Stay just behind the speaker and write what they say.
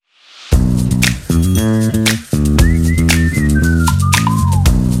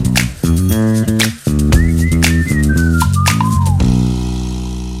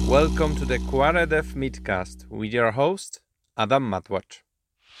the QuareDev Midcast with your host, Adam Matłacz.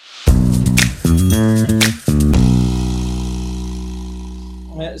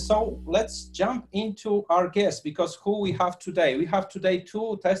 So let's jump into our guests, because who we have today? We have today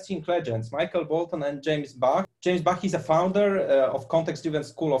two testing legends, Michael Bolton and James Bach. James Bach is a founder of Context-Driven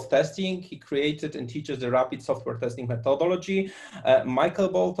School of Testing. He created and teaches the rapid software testing methodology. Michael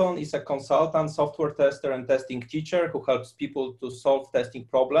Bolton is a consultant, software tester, and testing teacher who helps people to solve testing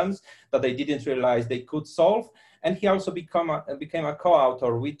problems that they didn't realize they could solve. And he also became a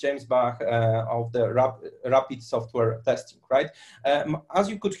co-author with James Bach of the rapid software testing, right? As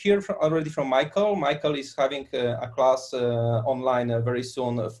you could hear already from Michael, Michael is having a class online very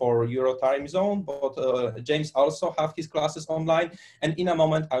soon for Euro time zone, but James also have his classes online. And in a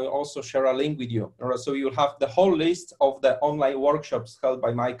moment, I will also share a link with you. So you'll have the whole list of the online workshops held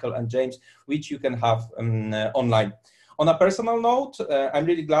by Michael and James, which you can have online. On a personal note, I'm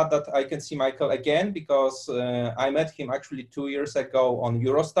really glad that I can see Michael again, because I met him actually 2 years ago on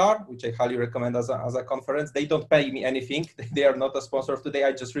Eurostar, which I highly recommend as a conference. They don't pay me anything. They are not a sponsor of today.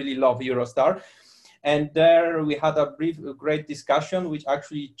 I just really love Eurostar. And there we had a great discussion, which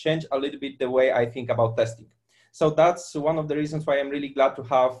actually changed a little bit the way I think about testing. So that's one of the reasons why I'm really glad to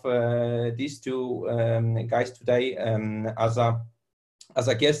have these two guys today as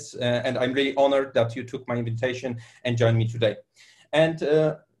a guest, and I'm really honored that you took my invitation and joined me today. And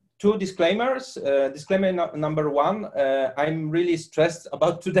two disclaimers. Disclaimer number one, I'm really stressed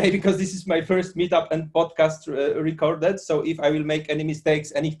about today because this is my first meetup and podcast recorded. So if I will make any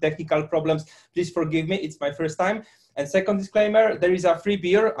mistakes, any technical problems, please forgive me. It's my first time. And second disclaimer, there is a free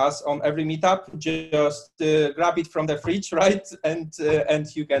beer as on every meetup. Just grab it from the fridge, right? And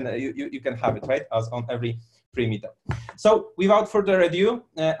you can have it, right? As on every free meetup. So without further ado,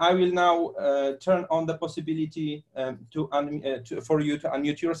 I will now turn on the possibility for you to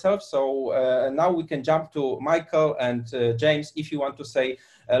unmute yourself. So now we can jump to Michael and James. If you want to say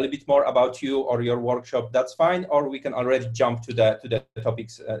a little bit more about you or your workshop, that's fine. Or we can already jump to the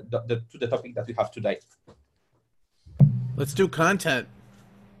topics to the topic that we have today. Let's do content.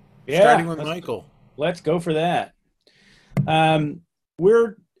 Yeah, starting with Michael. Let's go for that.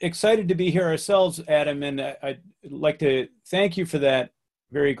 We're excited to be here ourselves, Adam, and I'd like to thank you for that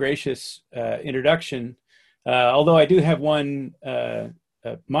very gracious introduction. Although I do have one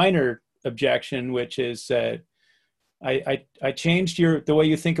minor objection, which is I changed the way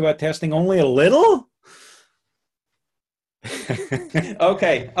you think about testing only a little.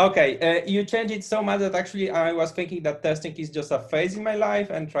 Okay. You changed it so much that actually I was thinking that testing is just a phase in my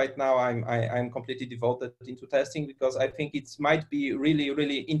life, and right now I'm completely devoted into testing because I think it might be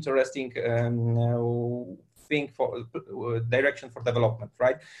really interesting thing for direction for development,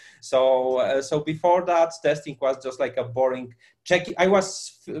 right? So before that, testing was just like a boring checking. I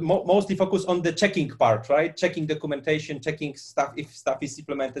was mostly focused on the checking part, right? Checking documentation, checking stuff if stuff is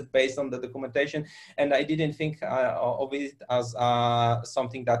implemented based on the documentation, and I didn't think of it as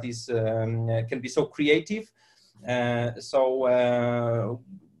something that is can be so creative,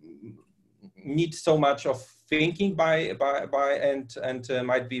 need so much of thinking by and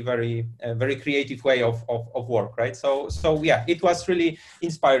might be very creative way of work, right? So yeah, it was really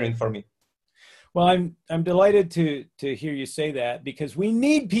inspiring for me. Well, I'm delighted to hear you say that, because we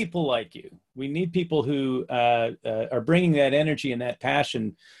need people like you. We need people who are bringing that energy and that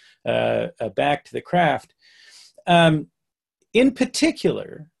passion back to the craft. In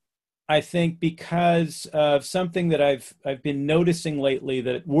particular, I think because of something that I've been noticing lately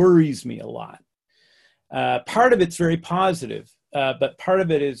that worries me a lot. Part of it's very positive, but part of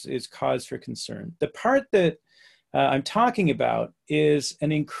it is cause for concern. The part that I'm talking about is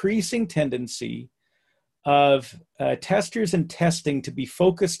an increasing tendency of testers and testing to be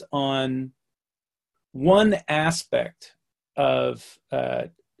focused on one aspect of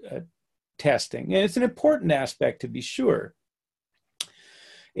testing. And it's an important aspect, to be sure.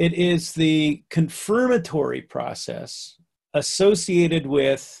 It is the confirmatory process associated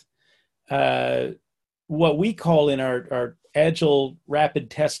with what we call in our Agile rapid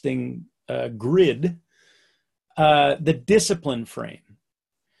testing grid, the discipline frame.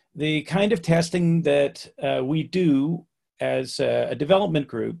 The kind of testing that we do as a development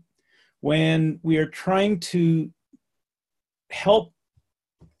group when we are trying to help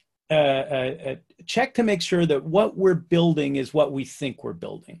check to make sure that what we're building is what we think we're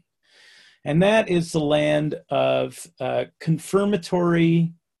building. And that is the land of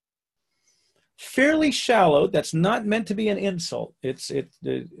confirmatory, fairly shallow. That's not meant to be an insult.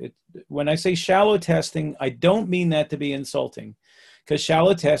 When I say shallow testing, I don't mean that to be insulting, because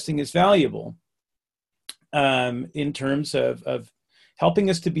shallow testing is valuable in terms of helping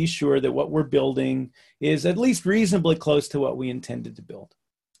us to be sure that what we're building is at least reasonably close to what we intended to build.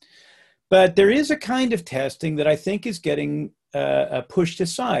 But there is a kind of testing that I think is getting pushed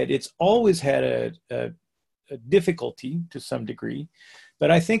aside. It's always had a difficulty to some degree,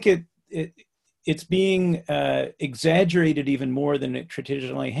 but I think it's being exaggerated even more than it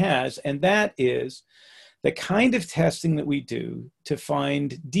traditionally has, and that is the kind of testing that we do to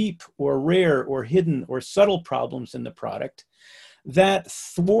find deep or rare or hidden or subtle problems in the product that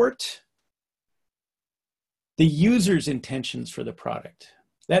thwart the user's intentions for the product.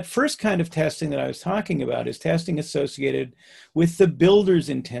 That first kind of testing that I was talking about is testing associated with the builder's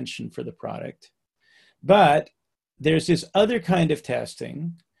intention for the product. But there's this other kind of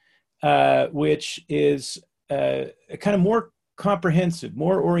testing, which is kind of more comprehensive,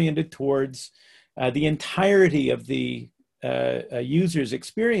 more oriented towards the entirety of the user's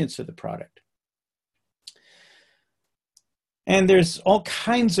experience of the product. And there's all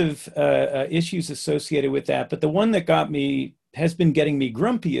kinds of issues associated with that, but the one that has been getting me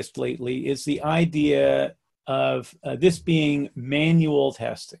grumpiest lately is the idea of this being manual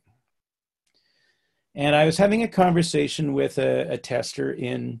testing. And I was having a conversation with a tester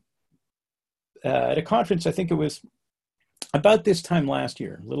at a conference. I think it was about this time last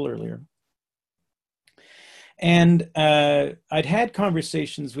year, a little earlier. And I'd had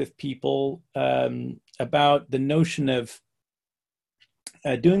conversations with people about the notion of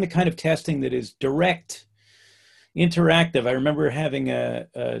doing the kind of testing that is direct, interactive. I remember having a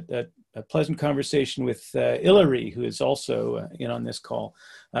pleasant conversation with Hilary, who is also in on this call,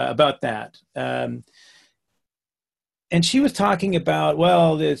 about that. And she was talking about,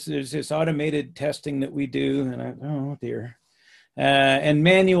 well, there's this automated testing that we do, and oh dear, and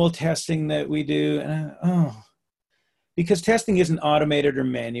manual testing that we do, and because testing isn't automated or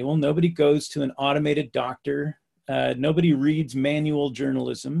manual. Nobody goes to an automated doctor. Nobody reads manual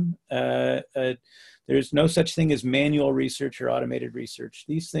journalism. There's no such thing as manual research or automated research.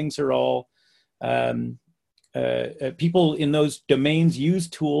 These things are all, people in those domains use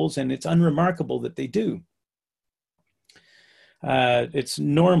tools, and it's unremarkable that they do. It's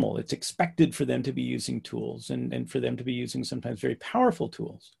normal. It's expected for them to be using tools and for them to be using sometimes very powerful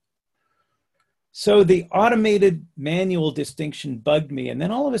tools. So the automated manual distinction bugged me. And then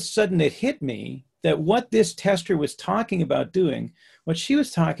all of a sudden it hit me that what this tester was talking about doing, what she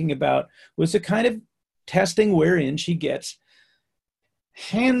was talking about was a kind of testing wherein she gets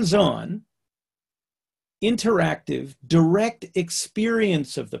hands-on, interactive, direct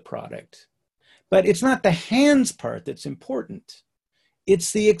experience of the product. But it's not the hands part that's important.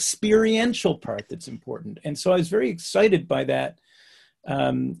 It's the experiential part that's important. And so I was very excited by that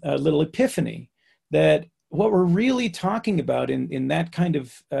little epiphany, that what we're really talking about in that kind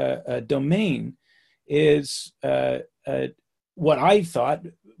of domain is what I thought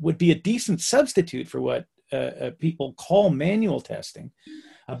would be a decent substitute for what people call manual testing.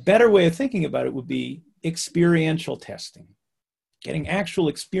 A better way of thinking about it would be experiential testing, getting actual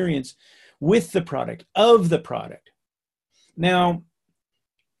experience with the product, of the product. Now,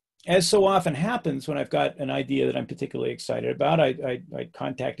 as so often happens when I've got an idea that I'm particularly excited about, I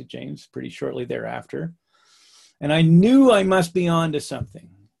contacted James pretty shortly thereafter, and I knew I must be on to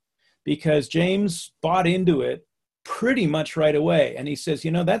something, because James bought into it pretty much right away. And he says,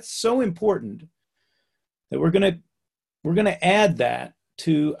 that's so important that we're going to add that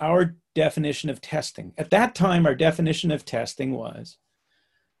to our definition of testing. At that time, our definition of testing was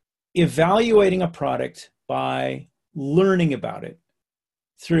evaluating a product by learning about it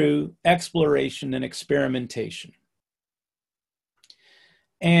through exploration and experimentation.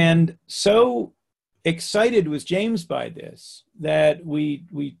 And so excited was James by this that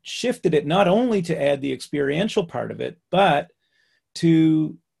we shifted it not only to add the experiential part of it, but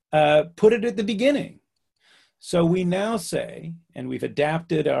to put it at the beginning. So we now say, and we've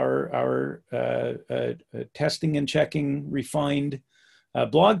adapted our testing and checking refined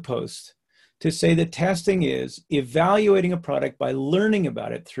blog post to say that testing is evaluating a product by learning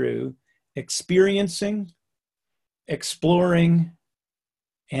about it through experiencing, exploring,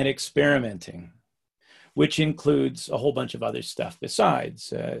 and experimenting, which includes a whole bunch of other stuff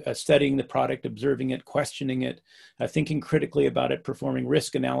besides studying the product, observing it, questioning it, thinking critically about it, performing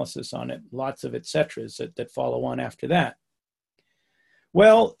risk analysis on it, lots of et ceteras that follow on after that.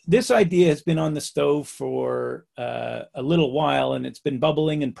 Well, this idea has been on the stove for a little while, and it's been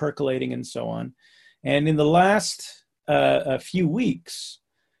bubbling and percolating and so on. And in the last few weeks,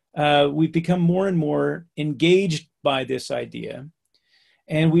 we've become more and more engaged by this idea.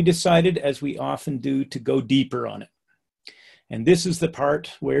 And we decided, as we often do, to go deeper on it. And this is the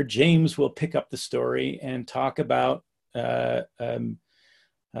part where James will pick up the story and talk about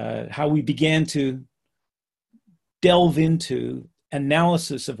how we began to delve into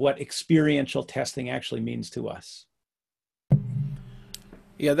analysis of what experiential testing actually means to us.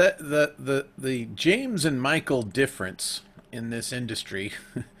 Yeah, that the James and Michael difference in this industry,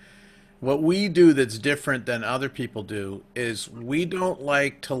 what we do that's different than other people do is we don't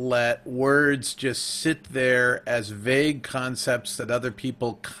like to let words just sit there as vague concepts that other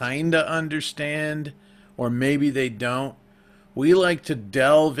people kind of understand, or maybe they don't. We like to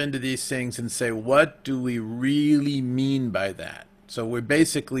delve into these things and say, what do we really mean by that? So we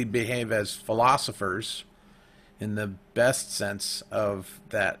basically behave as philosophers in the best sense of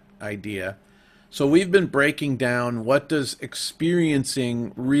that idea. So we've been breaking down, what does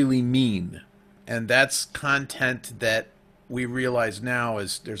experiencing really mean? And that's content that we realize now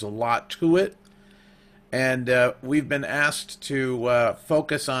is there's a lot to it. And we've been asked to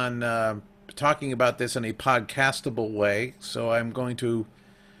focus on talking about this in a podcastable way. So I'm going to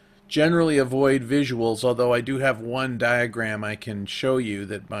generally avoid visuals, although I do have one diagram I can show you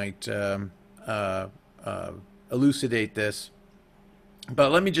that might elucidate this.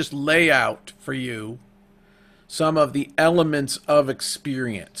 But let me just lay out for you some of the elements of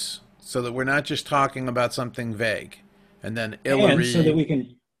experience so that we're not just talking about something vague. And then Illyrie, and so that we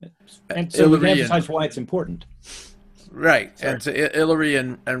can emphasize why it's important. Right. Sorry. And so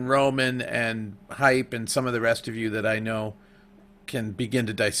Illyrie and Roman and Hype and some of the rest of you that I know can begin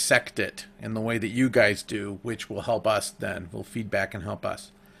to dissect it in the way that you guys do, which will help us then, will feed back and help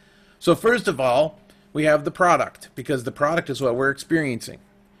us. So first of all, we have the product, because the product is what we're experiencing.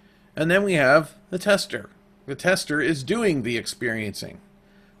 And then we have the tester. The tester is doing the experiencing.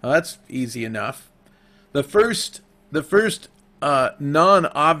 Well, that's easy enough. The first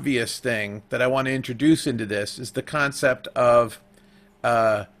non-obvious thing that I want to introduce into this is the concept of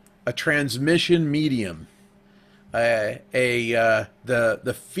a transmission medium. The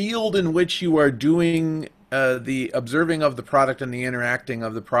field in which you are doing the observing of the product and the interacting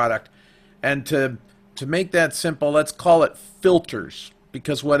of the product. And to make that simple, let's call it filters,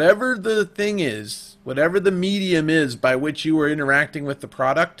 because whatever the thing is, whatever the medium is by which you are interacting with the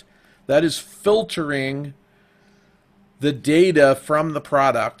product, that is filtering the data from the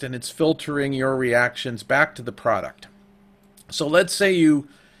product, and it's filtering your reactions back to the product. So let's say you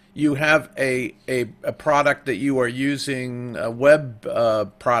have a product that you are using, a web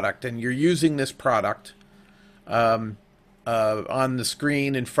product, and you're using this product on the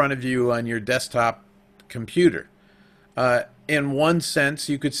screen in front of you on your desktop computer. In one sense,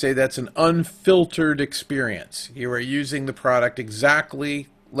 you could say that's an unfiltered experience. You are using the product exactly,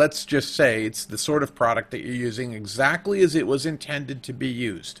 let's just say it's the sort of product that you're using exactly as it was intended to be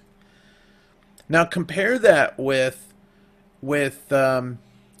used. Now compare that with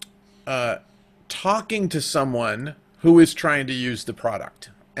talking to someone who is trying to use the product,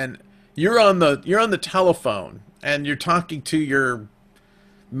 and you're on the telephone and you're talking to your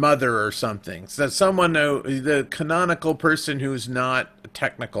mother or something. So someone, the canonical person who's not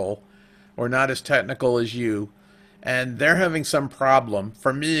technical or not as technical as you, and they're having some problem.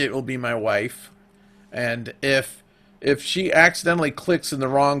 For me, it will be my wife. And if she accidentally clicks in the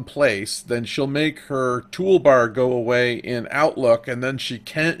wrong place, then she'll make her toolbar go away in Outlook, and then she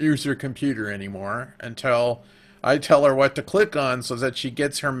can't use her computer anymore until I tell her what to click on so that she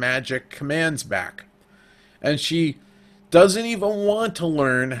gets her magic commands back. And she doesn't even want to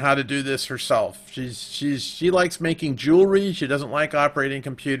learn how to do this herself. She likes making jewelry. She doesn't like operating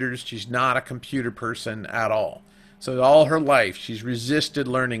computers. She's not a computer person at all. So all her life, she's resisted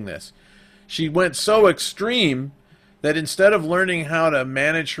learning this. She went so extreme that instead of learning how to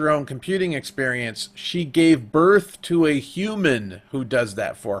manage her own computing experience, she gave birth to a human who does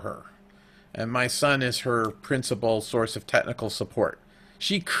that for her. And my son is her principal source of technical support.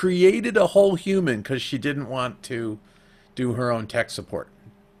 She created a whole human because she didn't want to do her own tech support.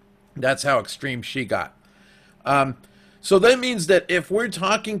 That's how extreme she got. So that means that if we're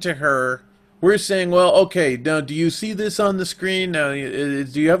talking to her, we're saying, well, okay, now do you see this on the screen? Now,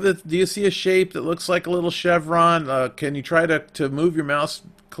 do you see a shape that looks like a little chevron? Can you try to move your mouse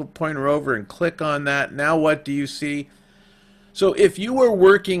pointer over and click on that? Now what do you see? So if you are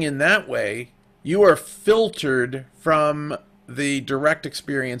working in that way, you are filtered from the direct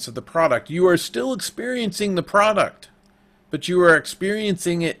experience of the product. You are still experiencing the product, but you are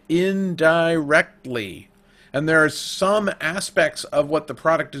experiencing it indirectly. And there are some aspects of what the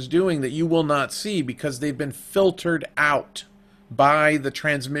product is doing that you will not see because they've been filtered out by the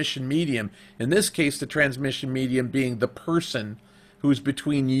transmission medium. In this case, the transmission medium being the person who's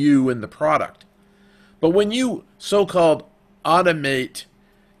between you and the product. But when you so-called automate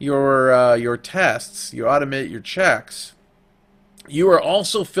your tests, you automate your checks, you are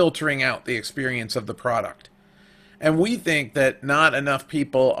also filtering out the experience of the product. And we think that not enough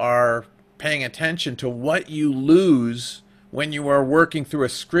people are paying attention to what you lose when you are working through a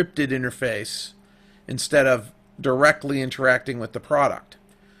scripted interface instead of directly interacting with the product.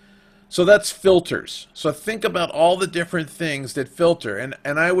 So that's filters. So think about all the different things that filter.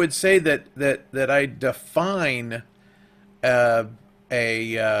 And I would say that I define a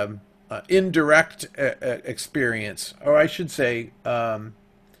indirect experience, or I should say, I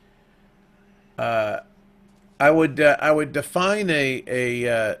would define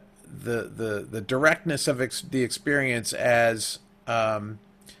the directness of the experience as the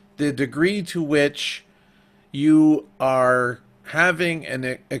degree to which you are having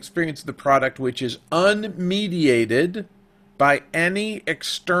an experience of the product which is unmediated by any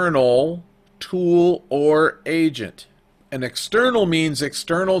external tool or agent. An external means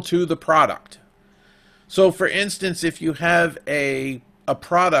external to the product. So for instance, if you have a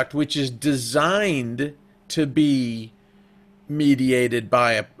product which is designed to be mediated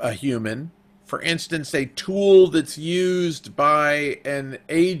by a human, for instance, a tool that's used by an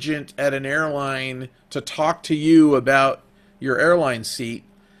agent at an airline to talk to you about your airline seat,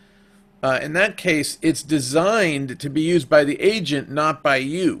 in that case, it's designed to be used by the agent, not by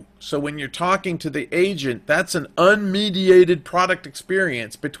you. So when you're talking to the agent, that's an unmediated product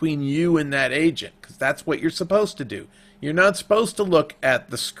experience between you and that agent, because that's what you're supposed to do. You're not supposed to look at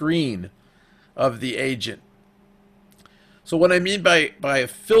the screen of the agent. So what I mean by a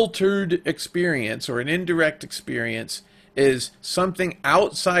filtered experience or an indirect experience is something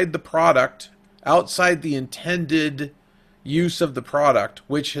outside the product, outside the intended use of the product,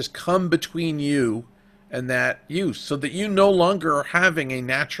 which has come between you and that use, so that you no longer are having a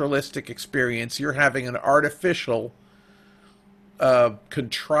naturalistic experience. You're having an artificial,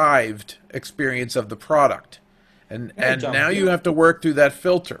 contrived experience of the product. And now you have to work through that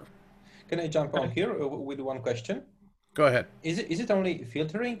filter. Can I jump on here with one question? Go ahead. Is it only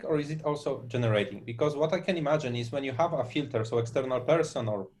filtering, or is it also generating? Because what I can imagine is when you have a filter, so external person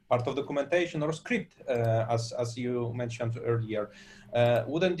or part of documentation or script, as you mentioned earlier,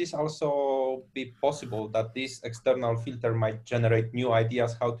 wouldn't this also be possible that this external filter might generate new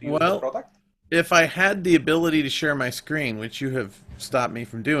ideas how to use the product? If I had the ability to share my screen, which you have stopped me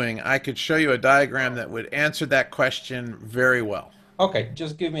from doing, I could show you a diagram that would answer that question very well. Okay,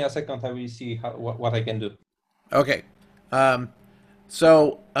 just give me a second. I will see what I can do. Okay.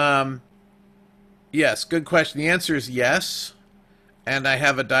 Yes, good question. The answer is yes. And I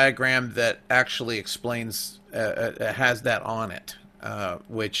have a diagram that actually explains, has that on it,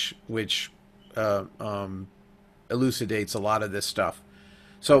 which elucidates a lot of this stuff.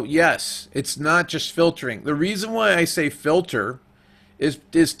 So yes, it's not just filtering. The reason why I say filter is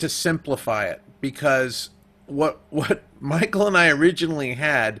to simplify it, because what Michael and I originally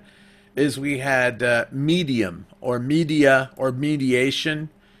had is we had medium or media or mediation,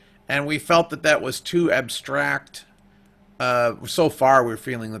 and we felt that was too abstract. So far we're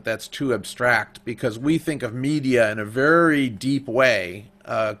feeling that that's too abstract, because we think of media in a very deep way.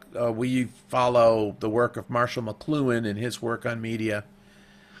 We follow the work of Marshall McLuhan and his work on media.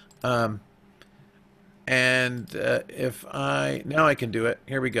 Now I can do it.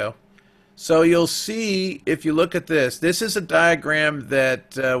 Here we go. So you'll see, if you look at this, this is a diagram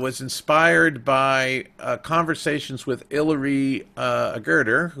that was inspired by conversations with Ilari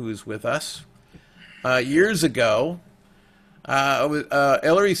Agerter, who's with us, years ago.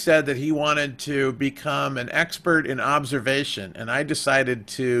 Ilari said that he wanted to become an expert in observation, and I decided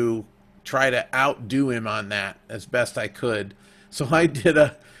to try to outdo him on that as best I could. So I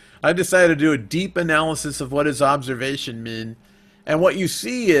decided to do a deep analysis of what does observation mean. And what you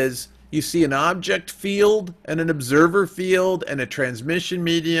see is, you see an object field and an observer field and a transmission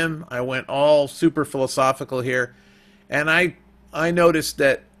medium. I went all super philosophical here. And I noticed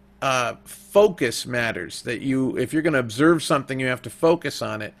that focus matters, that if you're going to observe something, you have to focus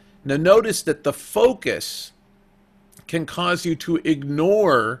on it. Now notice that the focus can cause you to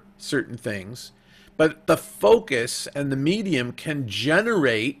ignore certain things, but the focus and the medium can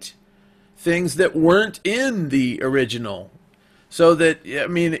generate things that weren't in the original. So that, I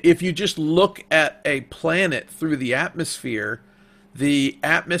mean, if you just look at a planet through the atmosphere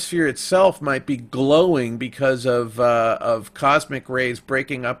itself might be glowing because of cosmic rays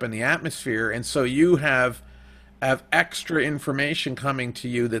breaking up in the atmosphere, and so you have extra information coming to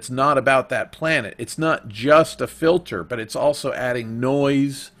you that's not about that planet. It's not just a filter, but it's also adding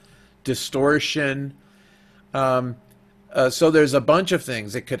noise, distortion. So there's a bunch of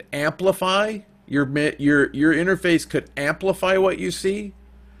things. It could amplify. Your interface could amplify what you see,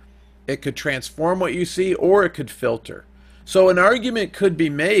 it could transform what you see, or it could filter. So an argument could be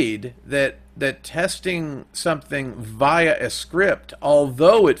made that testing something via a script,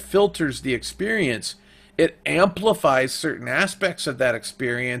 although it filters the experience, it amplifies certain aspects of that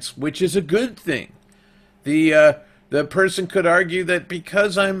experience, which is a good thing. The person could argue that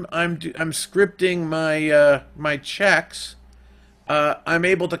because I'm scripting my checks, I'm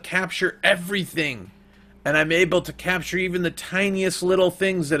able to capture everything, and I'm able to capture even the tiniest little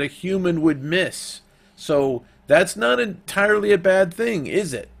things that a human would miss. So that's not entirely a bad thing,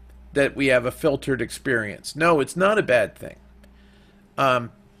 is it? That we have a filtered experience. No, it's not a bad thing.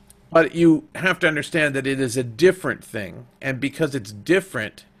 But you have to understand that it is a different thing, and because it's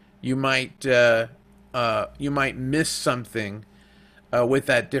different, you might miss something with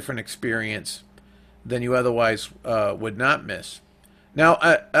that different experience than you otherwise would not miss. Now,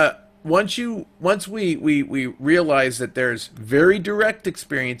 once we realize that there's very direct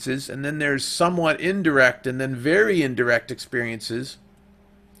experiences, and then there's somewhat indirect, and then very indirect experiences,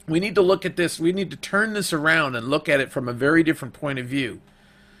 we need to look at this. We need to turn this around and look at it from a very different point of view.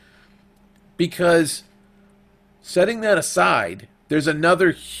 Because setting that aside, there's another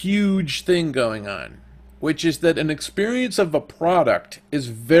huge thing going on, which is that an experience of a product is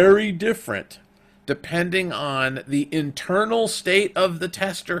very different depending on the internal state of the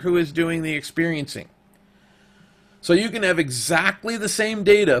tester who is doing the experiencing. So you can have exactly the same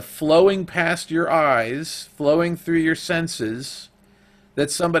data flowing past your eyes, flowing through your senses,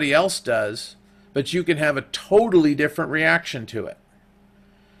 that somebody else does, but you can have a totally different reaction to it.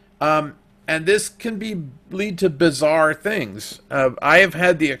 And this can lead to bizarre things. I have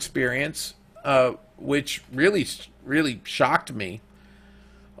had the experience, which really shocked me,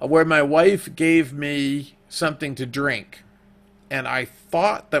 where my wife gave me something to drink, and I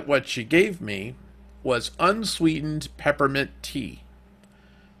thought that what she gave me was unsweetened peppermint tea.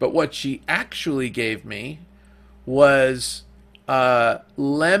 But what she actually gave me was hot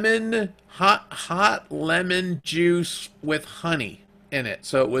lemon juice with honey in it.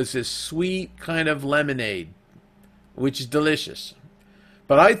 So it was this sweet kind of lemonade, which is delicious.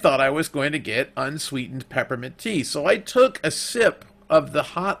 But I thought I was going to get unsweetened peppermint tea. So I took a sip of the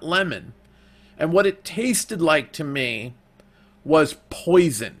hot lemon, and what it tasted like to me was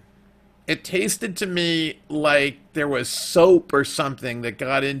poison. It tasted to me like there was soap or something that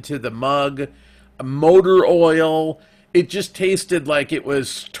got into the mug, motor oil. It just tasted like it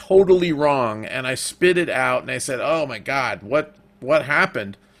was totally wrong, and I spit it out, and I said, "Oh my God, what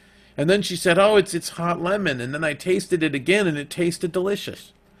happened?" And then she said, "Oh, it's hot lemon." And then I tasted it again, and it tasted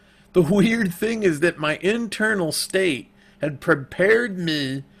delicious. The weird thing is that my internal state had prepared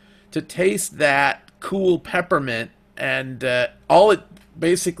me to taste that cool peppermint, and all it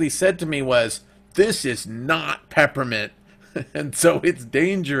basically said to me was, "This is not peppermint," and so it's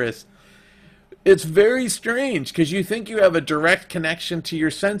dangerous. It's very strange because you think you have a direct connection to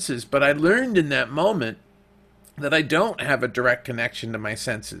your senses, but I learned in that moment that I don't have a direct connection to my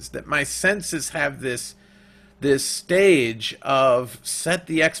senses, that my senses have this stage of set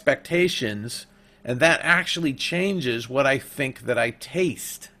the expectations, and that actually changes what I think that I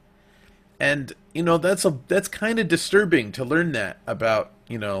taste. And that's kind of disturbing to learn that about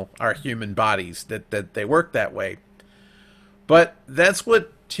our human bodies, that they work that way. But that's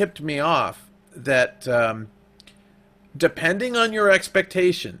what tipped me off, that depending on your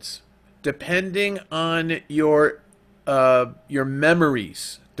expectations, depending on your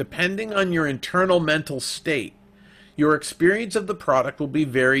memories, depending on your internal mental state, your experience of the product will be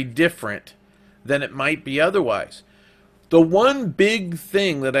very different than it might be otherwise. The one big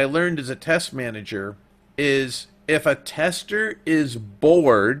thing that I learned as a test manager is if a tester is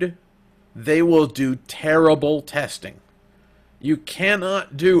bored, they will do terrible testing. You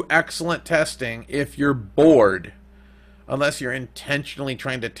cannot do excellent testing if you're bored, unless you're intentionally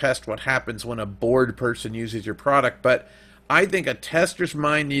trying to test what happens when a bored person uses your product. But I think a tester's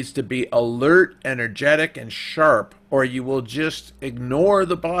mind needs to be alert, energetic, and sharp, or you will just ignore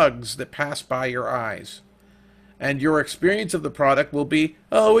the bugs that pass by your eyes. And your experience of the product will be,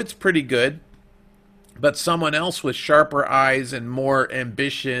 oh, it's pretty good. But someone else with sharper eyes and more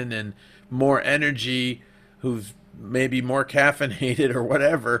ambition and more energy, who's maybe more caffeinated or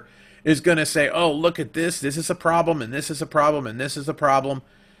whatever, is going to say, oh, look at this is a problem, and this is a problem, and this is a problem.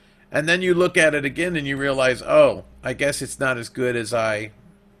 And then you look at it again and you realize, oh, I guess it's not as good as I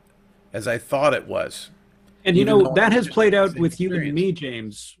thought it was. And that has played out with you and me,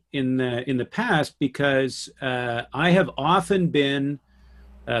 James, in the past, because I have often been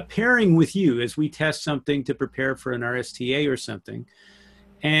pairing with you as we test something to prepare for an RSTA or something,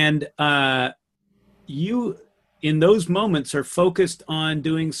 and you in those moments are focused on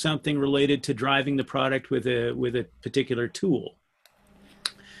doing something related to driving the product with a particular tool.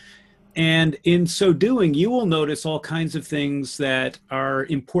 And in so doing, you will notice all kinds of things that are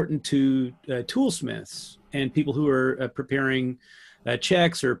important to toolsmiths and people who are preparing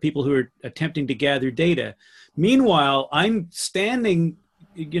checks, or people who are attempting to gather data. Meanwhile, I'm standing,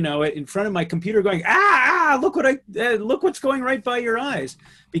 in front of my computer going, look what's going right by your eyes,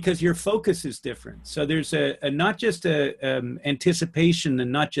 because your focus is different. So there's a not just anticipation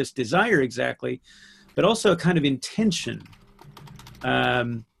and not just desire exactly, but also a kind of intention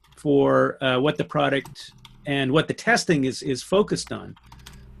for what the product and what the testing is focused on.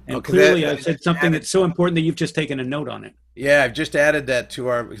 And Okay, clearly I've said something that's so important that you've just taken a note on it. Yeah, I've just added that to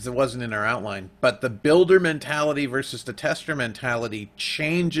our, because it wasn't in our outline. But the builder mentality versus the tester mentality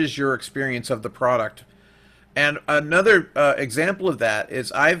changes your experience of the product. And another example of that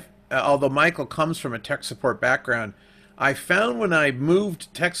is although Michael comes from a tech support background, I found when I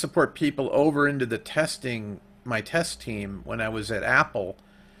moved tech support people over into my test team when I was at Apple,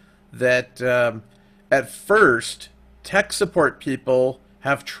 that at first, tech support people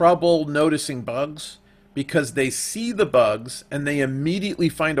have trouble noticing bugs because they see the bugs and they immediately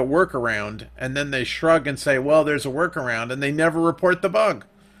find a workaround, and then they shrug and say, well, there's a workaround, and they never report the bug.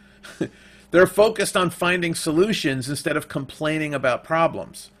 They're focused on finding solutions instead of complaining about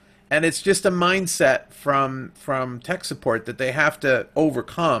problems. And it's just a mindset from tech support that they have to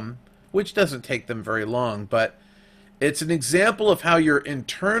overcome, which doesn't take them very long, but it's an example of how your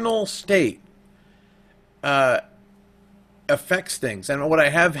internal state affects things. And what I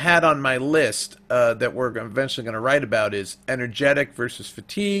have had on my list that we're eventually going to write about is energetic versus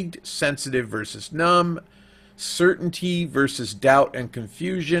fatigued, sensitive versus numb, certainty versus doubt and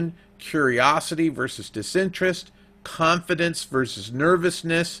confusion, curiosity versus disinterest, confidence versus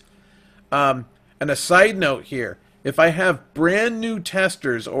nervousness. And a side note here, if I have brand new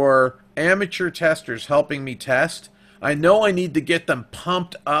testers or amateur testers helping me test, I know I need to get them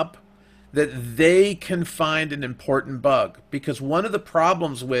pumped up that they can find an important bug. Because one of the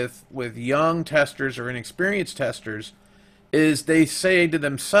problems with young testers or inexperienced testers is they say to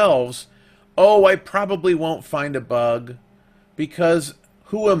themselves, oh, I probably won't find a bug because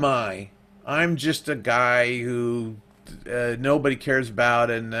who am I? I'm just a guy who nobody cares about,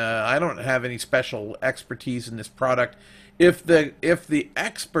 and I don't have any special expertise in this product. If the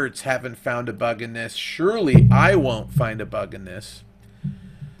experts haven't found a bug in this, surely I won't find a bug in this.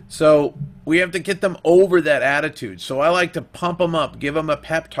 So we have to get them over that attitude. So I like to pump them up, give them a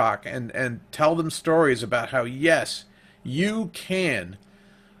pep talk, and tell them stories about how, yes, you can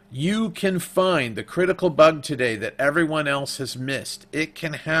find the critical bug today that everyone else has missed. It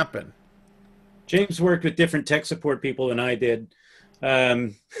can happen. James worked with different tech support people than I did.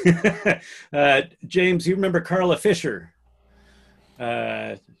 James, you remember Carla Fisher?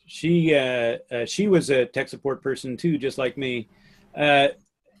 She was a tech support person too, just like me.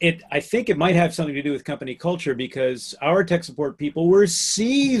 I think it might have something to do with company culture, because our tech support people were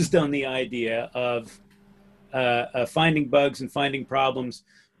seized on the idea of finding bugs and finding problems.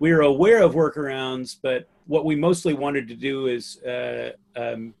 We were aware of workarounds, but what we mostly wanted to do is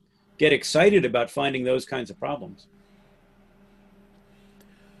get excited about finding those kinds of problems.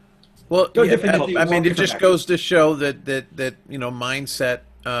 Well, yeah, I mean, it just goes to show that mindset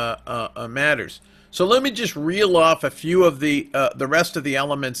matters. So let me just reel off a few of the rest of the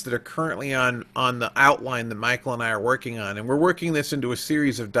elements that are currently on the outline that Michael and I are working on, and we're working this into a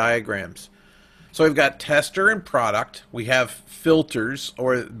series of diagrams. So we've got tester and product. We have filters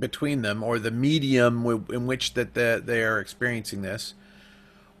or between them, or the medium in which that they are experiencing this.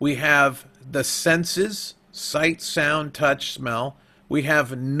 We have the senses: sight, sound, touch, smell. We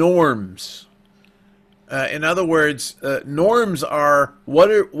have norms. In other words, norms are what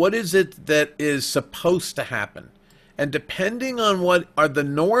is it that is supposed to happen, and depending on what the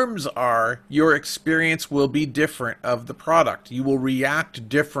norms are, your experience will be different of the product. You will react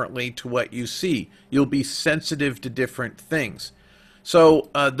differently to what you see. You'll be sensitive to different things. So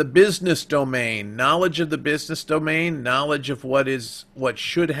the business domain, knowledge of the business domain, knowledge of what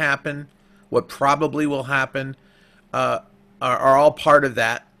should happen, what probably will happen, are all part of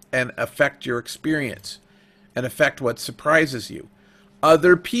that and affect your experience and affect what surprises you.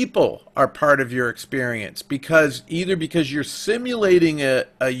 Other people are part of your experience because you're simulating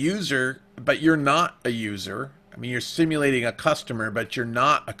a user, but you're not a user. I mean, you're simulating a customer, but you're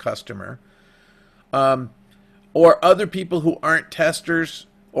not a customer. Or other people who aren't testers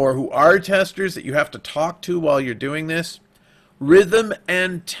or who are testers that you have to talk to while you're doing this. Rhythm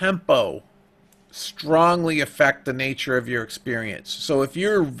and tempo. strongly affect the nature of your experience. So if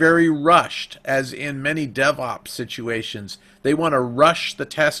you're very rushed, as in many DevOps situations, they want to rush the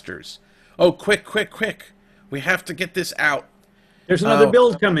testers. Oh, quick, quick, quick. We have to get this out. There's another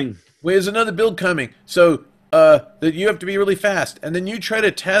build coming. There's another build coming. So that you have to be really fast. And then you try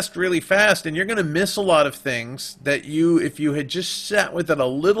to test really fast, and you're going to miss a lot of things that if you had just sat with it a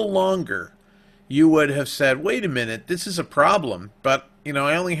little longer, you would have said, wait a minute, this is a problem. But,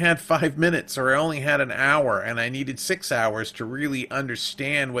 I only had 5 minutes, or I only had an hour, and I needed 6 hours to really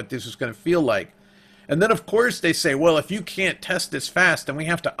understand what this was going to feel like. And then, of course, they say, well, if you can't test this fast, then we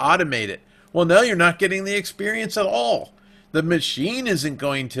have to automate it. Well, now you're not getting the experience at all. The machine isn't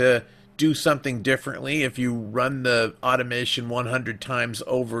going to do something differently if you run the automation 100 times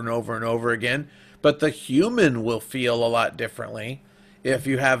over and over and over again, but the human will feel a lot differently. If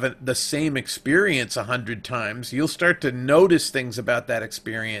you have the same experience 100 times, you'll start to notice things about that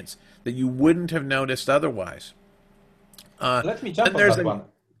experience that you wouldn't have noticed otherwise. Let me jump on that one,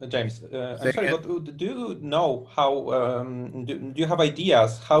 James. I'm sorry, but do you know how, do you have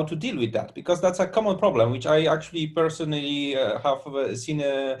ideas how to deal with that? Because that's a common problem, which I actually personally have seen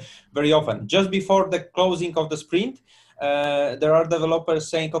very often. Just before the closing of the sprint, there are developers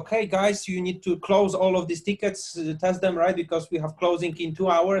saying, okay, guys, you need to close all of these tickets, test them, right? Because we have closing in 2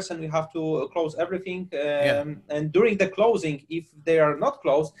 hours and we have to close everything. And during the closing, if they are not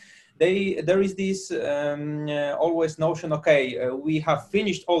closed, there is this always notion, okay, we have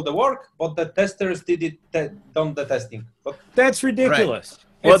finished all the work, but the testers done the testing. But that's ridiculous.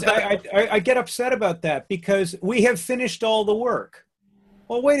 Right. Well, I get upset about that because we have finished all the work.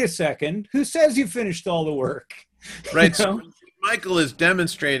 Well, wait a second. Who says you finished all the work? Right. So what Michael is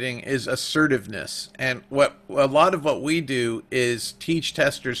demonstrating is assertiveness. And a lot of what we do is teach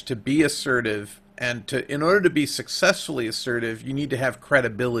testers to be assertive. And in order to be successfully assertive, you need to have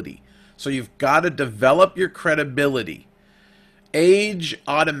credibility. So you've got to develop your credibility. Age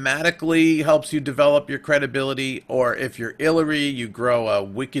automatically helps you develop your credibility, or if you're Hillary, you grow a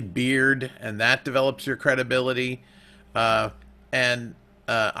wicked beard, and that develops your credibility. I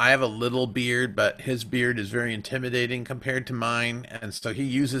have a little beard, but his beard is very intimidating compared to mine, and so he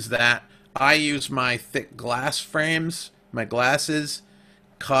uses that. I use my thick glass frames, my glasses,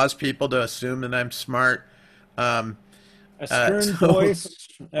 cause people to assume that I'm smart. A stern voice.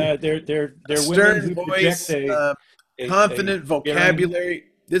 They're women who project a confident vocabulary.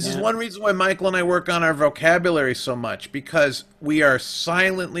 This is one reason why Michael and I work on our vocabulary so much, because we are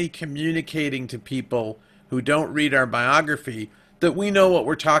silently communicating to people who don't read our biography that we know what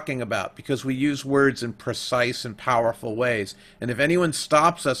we're talking about, because we use words in precise and powerful ways. And if anyone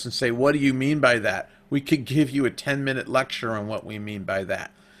stops us and say, what do you mean by that? We could give you a 10-minute lecture on what we mean by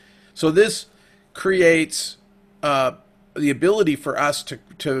that. So this creates the ability for us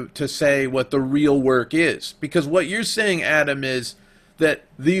to say what the real work is. Because what you're saying, Adam, is that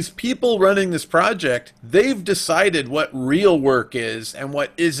these people running this project, they've decided what real work is and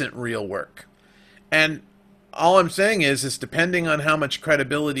what isn't real work. And all I'm saying is depending on how much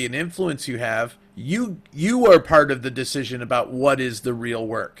credibility and influence you have, you are part of the decision about what is the real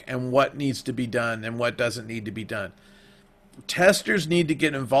work and what needs to be done and what doesn't need to be done. Testers need to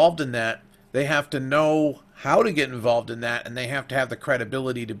get involved in that. They have to know how to get involved in that, and they have to have the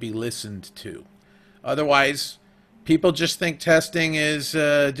credibility to be listened to. Otherwise, people just think testing is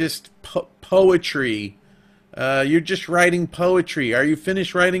just poetry. You're just writing poetry. Are you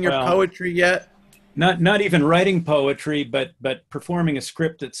finished writing your poetry yet? Not even writing poetry, but performing a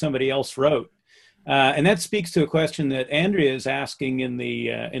script that somebody else wrote. And that speaks to a question that Andrea is asking in the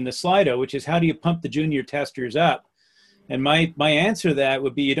Slido, which is how do you pump the junior testers up? And my answer to that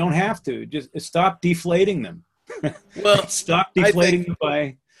would be you don't have to. Just stop deflating them. Well, stop deflating them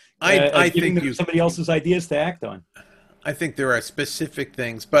by giving them somebody else's ideas to act on. I think there are specific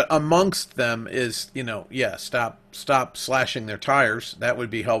things, but amongst them is, stop slashing their tires. That would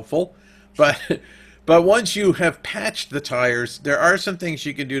be helpful. But once you have patched the tires, there are some things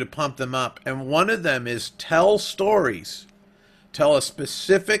you can do to pump them up. And one of them is tell stories. Tell a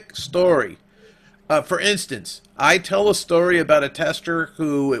specific story. For instance, I tell a story about a tester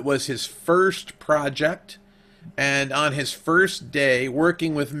who it was his first project, and on his first day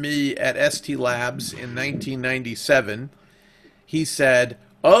working with me at ST Labs in 1997, he said,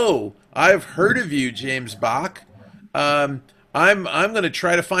 "Oh, I've heard of you, James Bach. I'm going to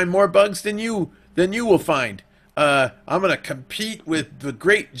try to find more bugs than you will find. I'm going to compete with the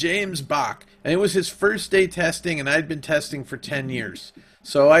great James Bach." And it was his first day testing, and I'd been testing for 10 years.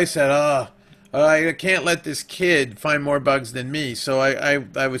 So I said, I can't let this kid find more bugs than me. So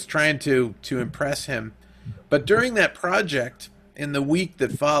I was trying to impress him. But during that project, in the week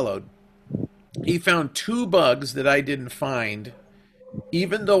that followed, he found two bugs that I didn't find,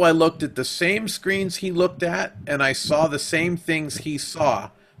 even though I looked at the same screens he looked at and I saw the same things he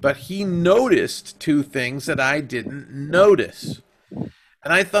saw, but he noticed two things that I didn't notice.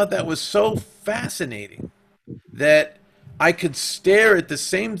 And I thought that was so fascinating that I could stare at the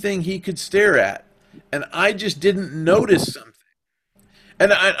same thing he could stare at, and I just didn't notice something.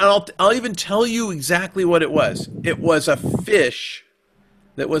 And I'll even tell you exactly what it was. It was a fish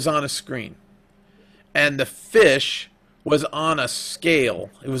that was on a screen. And the fish was on a scale.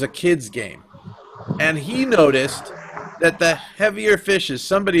 It was a kid's game. And he noticed that the heavier fishes,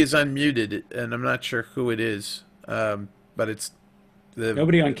 somebody is unmuted, and I'm not sure who it is, but it's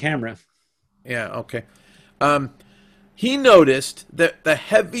nobody on camera. Yeah, okay. He noticed that the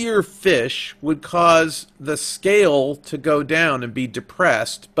heavier fish would cause the scale to go down and be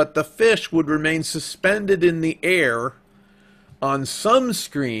depressed, but the fish would remain suspended in the air on some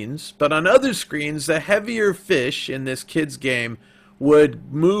screens, but on other screens, the heavier fish in this kid's game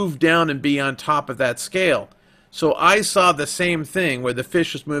would move down and be on top of that scale. So I saw the same thing where the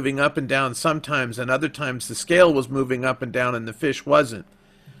fish was moving up and down sometimes, and other times the scale was moving up and down and the fish wasn't.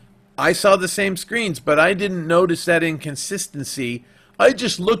 I saw the same screens, but I didn't notice that inconsistency. I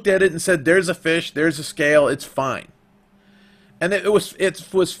just looked at it and said, there's a fish, there's a scale, it's fine. And it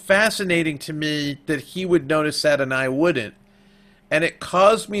was fascinating to me that he would notice that and I wouldn't. And it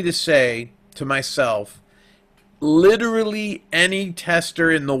caused me to say to myself, literally any tester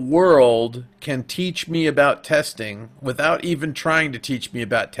in the world can teach me about testing without even trying to teach me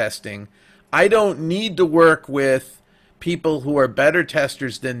about testing. I don't need to work with people who are better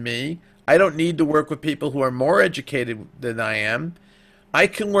testers than me. I don't need to work with people who are more educated than I am. I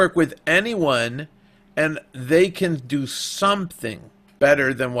can work with anyone and they can do something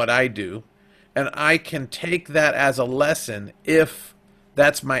better than what I do. And I can take that as a lesson if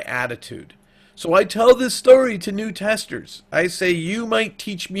that's my attitude. So I tell this story to new testers. I say, you might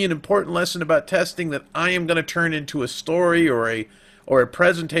teach me an important lesson about testing that I am going to turn into a story or a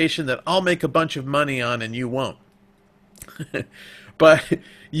presentation that I'll make a bunch of money on and you won't. But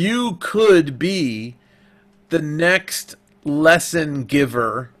you could be the next lesson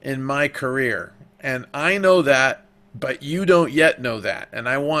giver in my career. And I know that, but you don't yet know that. And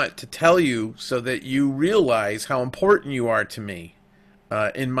I want to tell you so that you realize how important you are to me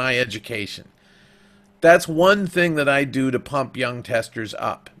in my education. That's one thing that I do to pump young testers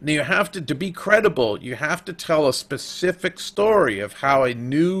up. Now you have to be credible, you have to tell a specific story of how a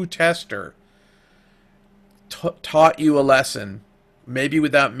new tester taught you a lesson, maybe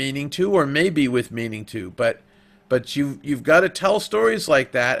without meaning to, or maybe with meaning to, but you've got to tell stories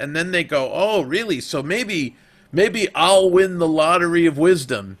like that, and then they go, oh, really? So maybe I'll win the lottery of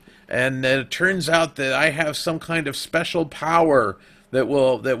wisdom, and it turns out that I have some kind of special power that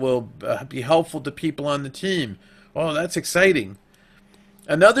will be helpful to people on the team. Oh, that's exciting.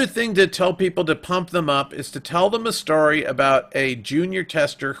 Another thing to tell people to pump them up is to tell them a story about a junior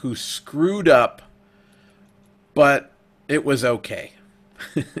tester who screwed up, but it was okay.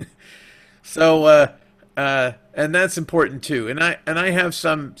 So, and that's important too. And I have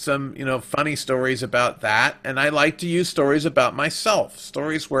some funny stories about that. And I like to use stories about myself,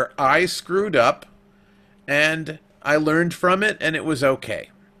 stories where I screwed up and I learned from it and it was okay.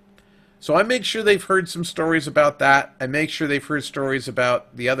 So I make sure they've heard some stories about that. I make sure they've heard stories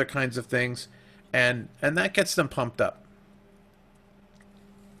about the other kinds of things, and that gets them pumped up.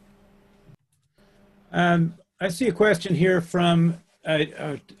 I see a question here from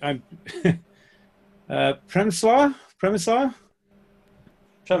Przemysław.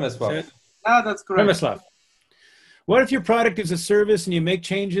 That's correct. Przemysław. What if your product is a service and you make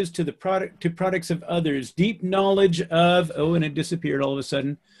changes to the products of others? Deep knowledge of, and it disappeared all of a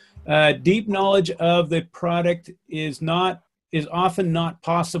sudden. Deep knowledge of the product is often not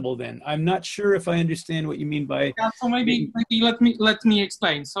possible then. I'm not sure if I understand what you mean by... Yeah, so maybe let me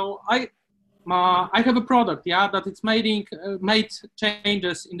explain. So I have a product, that it's made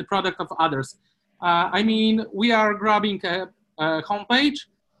changes in the product of others. I mean, we are grabbing a homepage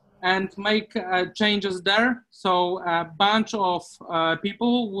and make changes there. So a bunch of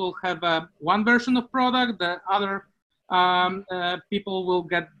people will have one version of product, the other people will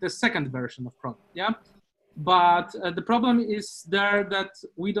get the second version of product, But the problem is there that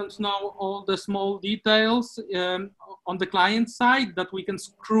we don't know all the small details on the client side that we can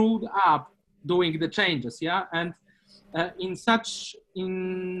screw up doing the changes, And in such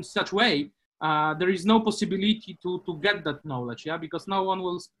way, there is no possibility to get that knowledge, Because no one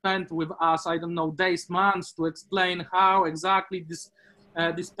will spend with us, I don't know, days, months to explain how exactly this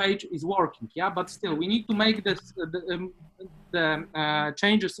page is working, But still, we need to make the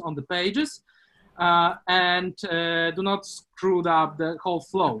changes on the pages, and do not screw up the whole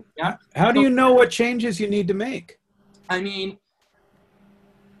flow. Yeah. How do you know what changes you need to make? I mean,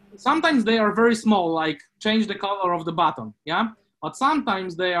 sometimes they are very small, like change the color of the button. Yeah. But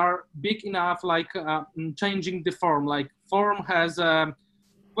sometimes they are big enough, like changing the form. Like form has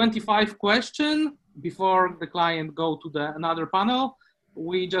 25 questions before the client go to the another panel.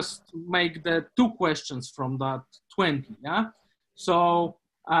 We just make the 2 questions from that 20. Yeah. So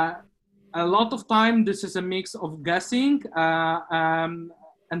a lot of time this is a mix of guessing and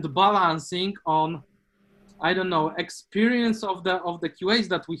balancing on, I don't know, experience of the QAs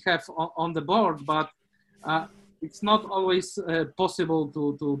that we have on the board, but it's not always possible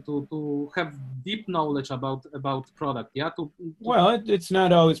to have deep knowledge about product. Yeah. Well, it's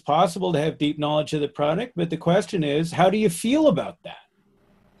not always possible to have deep knowledge of the product, but the question is, how do you feel about that?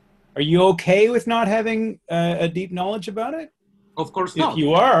 Are you okay with not having a deep knowledge about it? Of course not. If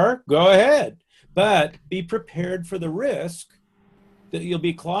you are, go ahead, but be prepared for the risk that you'll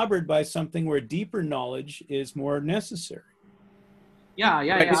be clobbered by something where deeper knowledge is more necessary.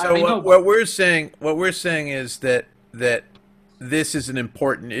 Yeah. So what we're saying is that this is an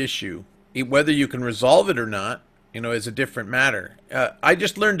important issue. Whether you can resolve it or not, is a different matter. I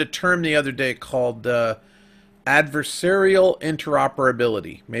just learned a term the other day called adversarial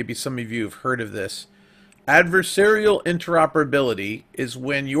interoperability. Maybe some of you have heard of this. Adversarial interoperability is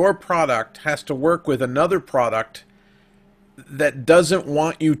when your product has to work with another product that doesn't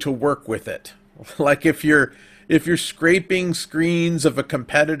want you to work with it. Like if you're scraping screens of a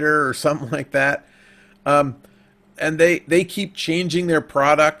competitor or something like that, and they keep changing their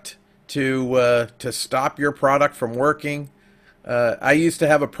product to stop your product from working. I used to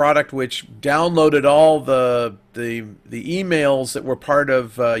have a product which downloaded all the emails that were part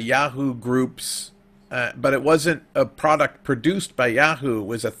of Yahoo groups, but it wasn't a product produced by Yahoo. It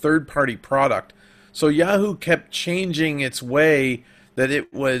was a third-party product. So Yahoo kept changing its way that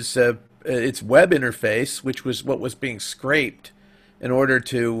it was its web interface, which was what was being scraped in order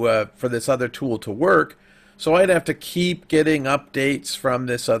to for this other tool to work. So I'd have to keep getting updates from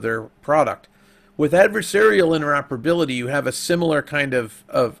this other product. With adversarial interoperability, you have a similar kind of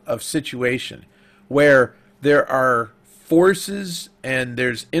situation where there are forces and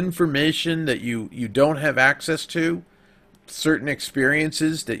there's information that you don't have access to, certain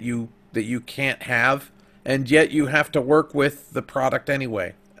experiences that you can't have, and yet you have to work with the product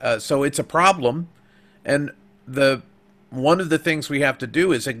anyway. So it's a problem, and one of the things we have to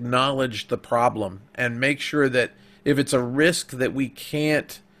do is acknowledge the problem and make sure that if it's a risk that we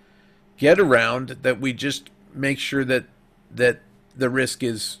can't get around, that we just make sure that the risk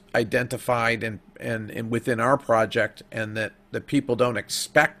is identified and within our project, and that the people don't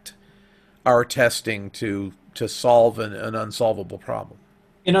expect our testing to solve an unsolvable problem.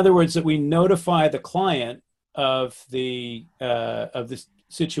 In other words, that we notify the client of the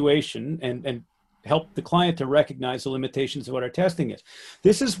situation and help the client to recognize the limitations of what our testing is.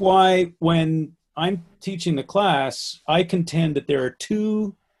 This is why when I'm teaching the class, I contend that there are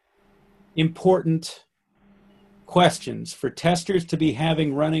 2 important questions for testers to be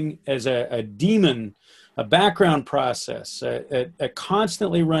having running as a daemon, a background process, a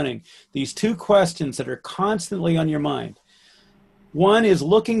constantly running. These 2 questions that are constantly on your mind. One is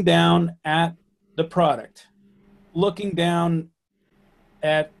looking down at the product, looking down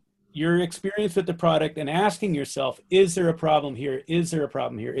at your experience with the product and asking yourself, is there a problem here? Is there a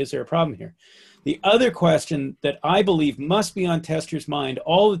problem here? Is there a problem here? The other question that I believe must be on testers' mind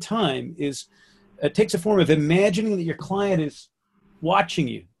all the time is, it takes a form of imagining that your client is watching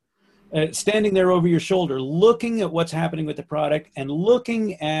you, standing there over your shoulder, looking at what's happening with the product and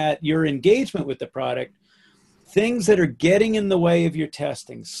looking at your engagement with the product, things that are getting in the way of your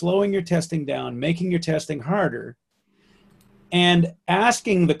testing, slowing your testing down, making your testing harder, and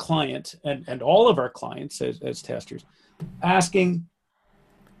asking the client, and all of our clients as testers, asking,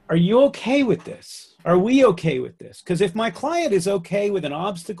 are you okay with this? Are we okay with this? Because if my client is okay with an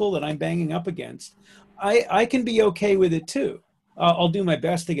obstacle that I'm banging up against, I can be okay with it too. I'll do my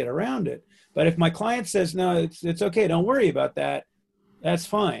best to get around it. But if my client says, no, it's okay, don't worry about that, that's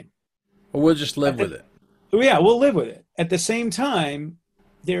fine. Well, we'll just live with it. Yeah, we'll live with it. At the same time,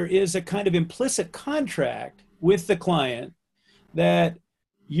 there is a kind of implicit contract with the client that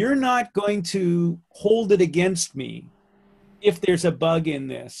you're not going to hold it against me if there's a bug in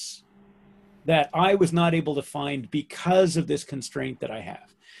this that I was not able to find because of this constraint that I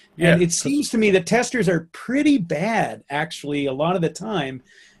have. Yeah. And it seems to me that testers are pretty bad, actually, a lot of the time,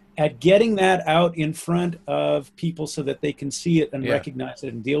 at getting that out in front of people so that they can see it and recognize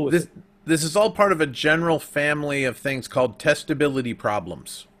it and deal with it. This is all part of a general family of things called testability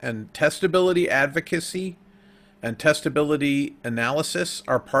problems. And testability advocacy and testability analysis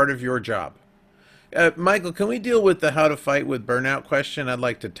are part of your job. Michael, can we deal with the how to fight with burnout question? I'd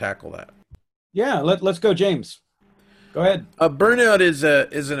like to tackle that. Yeah, let's go, James. Go ahead. Burnout is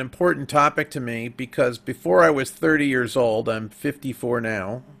an important topic to me because before I was 30 years old, I'm 54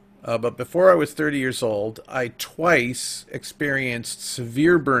 now, but before I was 30 years old, I twice experienced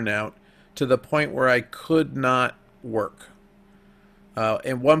severe burnout to the point where I could not work.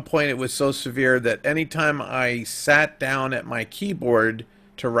 At one point, it was so severe that anytime I sat down at my keyboard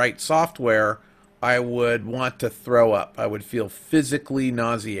to write software, I would want to throw up. I would feel physically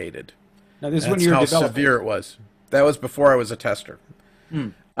nauseated. Now, this is That's when you were how developing. severe it was. That was before I was a tester. Hmm.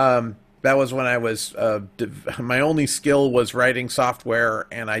 That was when I was, my only skill was writing software,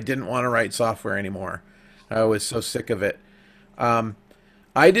 and I didn't want to write software anymore. I was so sick of it.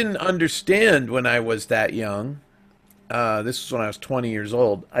 I didn't understand when I was that young. This was when I was 20 years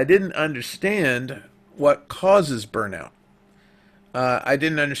old. I didn't understand what causes burnout. I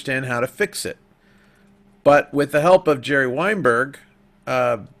didn't understand how to fix it. But with the help of Jerry Weinberg,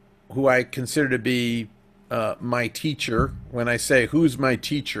 who I consider to be my teacher, when I say who's my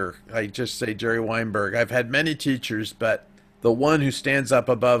teacher, I just say Jerry Weinberg. I've had many teachers, but the one who stands up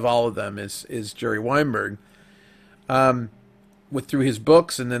above all of them is Jerry Weinberg. Through his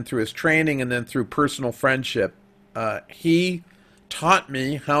books and then through his training and then through personal friendship, he taught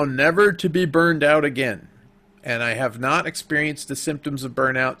me how never to be burned out again. And I have not experienced the symptoms of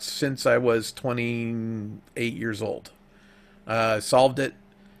burnout since I was 28 years old. Solved it.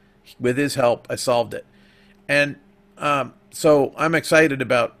 With his help, I solved it. And so I'm excited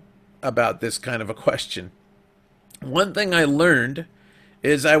about this kind of a question. One thing I learned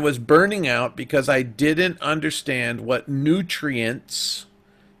is I was burning out because I didn't understand what nutrients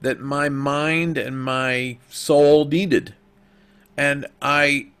that my mind and my soul needed. And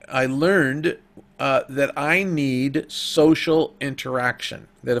I learned that I need social interaction.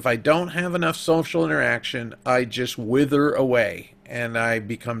 That if I don't have enough social interaction, I just wither away and I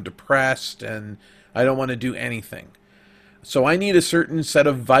become depressed and I don't want to do anything. So I need a certain set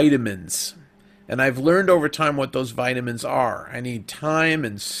of vitamins. And I've learned over time what those vitamins are. I need time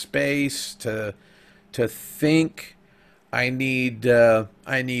and space to think. I need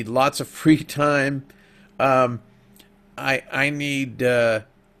lots of free time. I need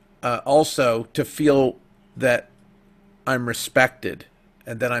also to feel that I'm respected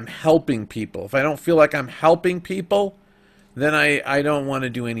and that I'm helping people. If I don't feel like I'm helping people, then I don't want to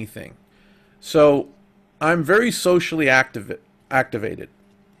do anything. So I'm very socially activated.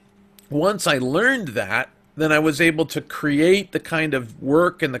 Once I learned that, then I was able to create the kind of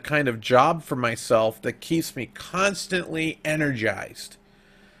work and the kind of job for myself that keeps me constantly energized.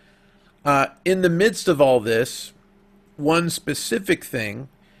 In the midst of all this, one specific thing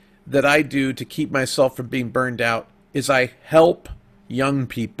that I do to keep myself from being burned out is I help young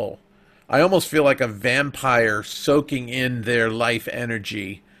people. I almost feel like a vampire soaking in their life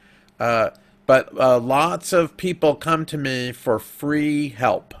energy. But lots of people come to me for free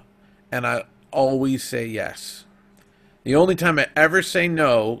help, and I always say yes. The only time I ever say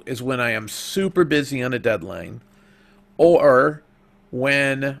no is when I am super busy on a deadline, or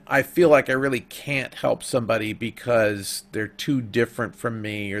when I feel like I really can't help somebody because they're too different from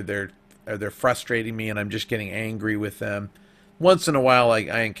me, or they're frustrating me and I'm just getting angry with them. Once in a while I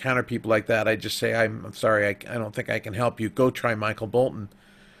encounter people like that. I just say, I'm sorry, I don't think I can help you. Go try Michael Bolton.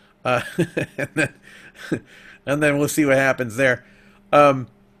 And then we'll see what happens there.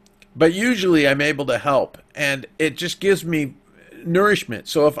 But usually I'm able to help, and it just gives me nourishment.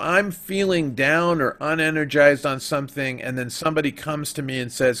 So if I'm feeling down or unenergized on something, and then somebody comes to me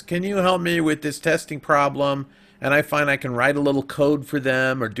and says, can you help me with this testing problem? And I find I can write a little code for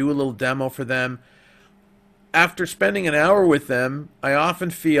them or do a little demo for them. After spending an hour with them, I often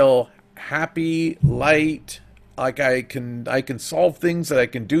feel happy, light, like I can solve things, that I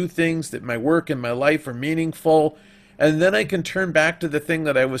can do things, that my work and my life are meaningful. And then I can turn back to the thing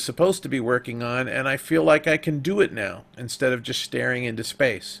that I was supposed to be working on, and I feel like I can do it now instead of just staring into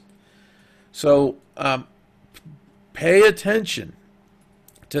space. So pay attention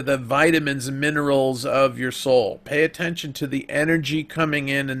to the vitamins and minerals of your soul. Pay attention to the energy coming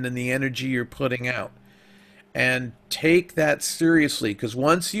in and then the energy you're putting out. And take that seriously, because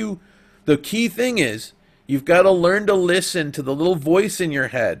the key thing is, you've got to learn to listen to the little voice in your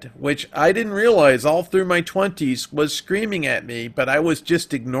head, which I didn't realize all through my 20s was screaming at me, but I was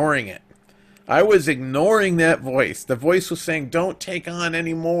just ignoring it. I was ignoring that voice. The voice was saying, don't take on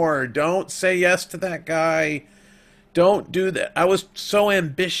any more. Don't say yes to that guy. Don't do that. I was so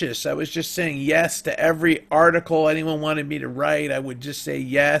ambitious. I was just saying yes to every article anyone wanted me to write. I would just say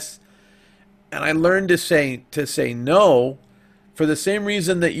yes. And I learned to say no for the same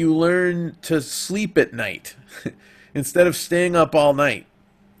reason that you learn to sleep at night instead of staying up all night.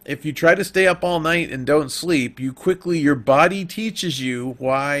 If you try to stay up all night and don't sleep, your body teaches you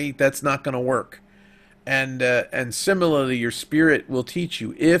why that's not going to work. And similarly, your spirit will teach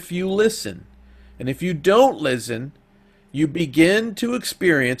you if you listen. And if you don't listen, you begin to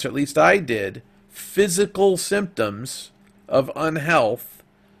experience, or at least I did, physical symptoms of unhealth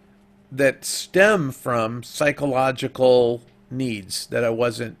that stem from psychological needs that I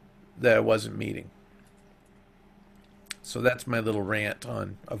wasn't meeting. So that's my little rant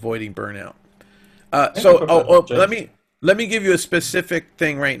on avoiding burnout. Let me give you a specific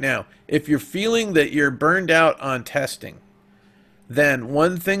thing right now. If you're feeling that you're burned out on testing, then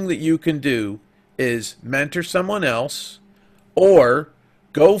one thing that you can do is mentor someone else, or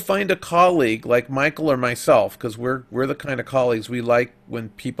go find a colleague like Michael or myself, because we're the kind of colleagues we like when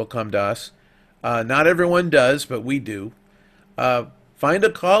people come to us. Not everyone does, but we do. Find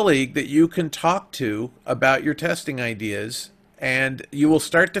a colleague that you can talk to about your testing ideas, and you will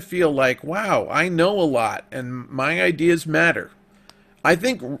start to feel like, wow, I know a lot, and my ideas matter. I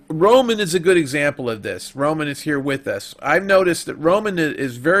think Roman is a good example of this. Roman is here with us. I've noticed that Roman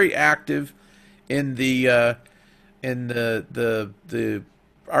is very active in the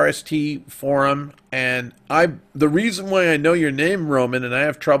RST forum, and the reason why I know your name, Roman, and I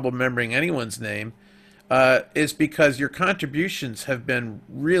have trouble remembering anyone's name, is because your contributions have been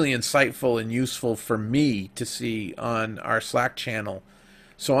really insightful and useful for me to see on our Slack channel.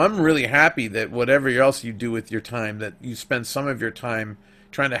 So I'm really happy that whatever else you do with your time, that you spend some of your time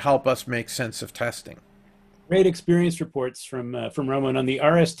trying to help us make sense of testing. Great experience reports from Roman on the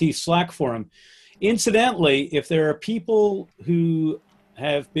RST Slack forum. Incidentally, if there are people who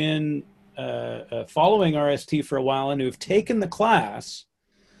have been following RST for a while and who have taken the class,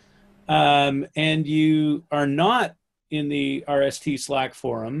 and you are not in the RST Slack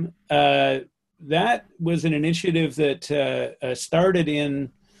forum, that was an initiative that started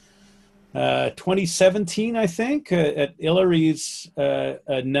in 2017, I think, at Hillary's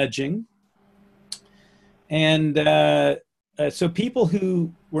nudging. And so people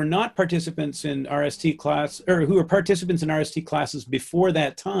who were not participants in RST class, or who were participants in RST classes before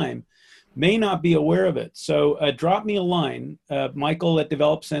that time, may not be aware of it. So drop me a line,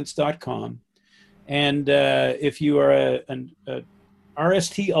 michael@developsense.com. And if you are an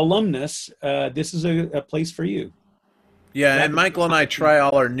RST alumnus, this is a place for you. Yeah, and Michael and I try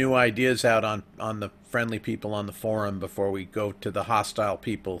all our new ideas out on the friendly people on the forum before we go to the hostile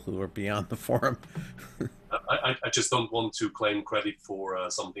people who are beyond the forum. I just don't want to claim credit for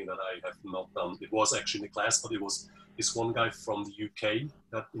something that I have not done. It was actually in the class, but it was this one guy from the UK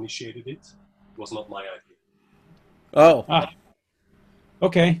that initiated it. It was not my idea. Oh.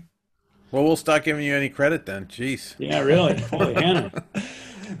 Okay. Well, we'll stop giving you any credit then. Jeez. Yeah, really. Holy Hannah.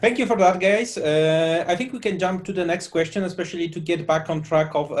 Thank you for that, guys. I think we can jump to the next question, especially to get back on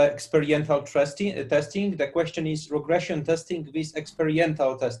track of experiential testing. The question is regression testing with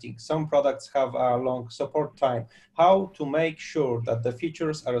experiential testing. Some products have a long support time. How to make sure that the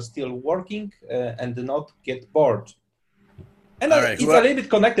features are still working and do not get bored? And it's a little bit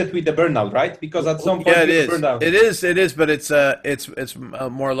connected with the burnout, right? Because at some point, yeah, it is. Burnout. It is, but it's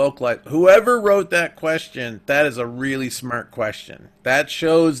more localized. Whoever wrote that question, that is a really smart question. That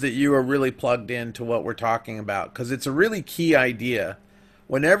shows that you are really plugged into what we're talking about, because it's a really key idea.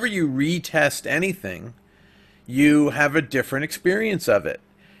 Whenever you retest anything, you have a different experience of it,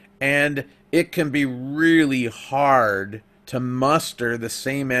 and it can be really hard to muster the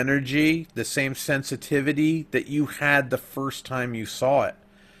same energy, the same sensitivity that you had the first time you saw it.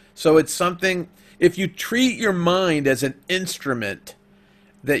 So it's something, if you treat your mind as an instrument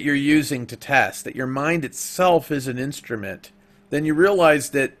that you're using to test, that your mind itself is an instrument, then you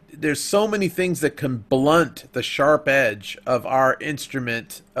realize that there's so many things that can blunt the sharp edge of our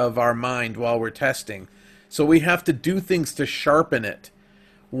instrument, of our mind while we're testing. So we have to do things to sharpen it.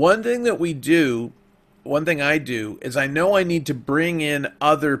 One thing I do is I know I need to bring in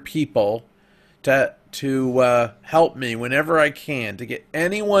other people to help me whenever I can, to get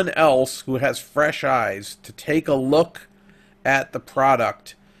anyone else who has fresh eyes to take a look at the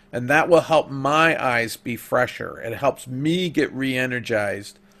product, and that will help my eyes be fresher. It helps me get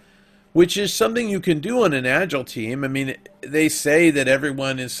re-energized, which is something you can do on an agile team. I mean, they say that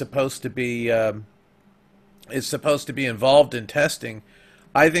everyone is supposed to be involved in testing.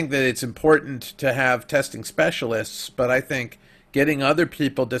 I think that it's important to have testing specialists, but I think getting other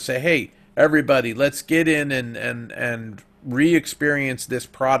people to say, hey, everybody, let's get in and re-experience this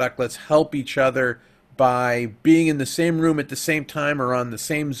product. Let's help each other by being in the same room at the same time or on the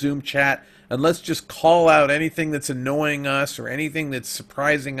same Zoom chat, and let's just call out anything that's annoying us or anything that's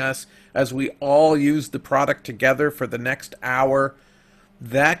surprising us as we all use the product together for the next hour.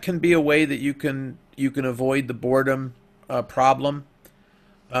 That can be a way that you can avoid the boredom problem.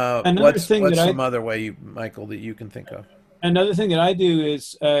 What's some other way, Michael, that you can think of? Another thing that I do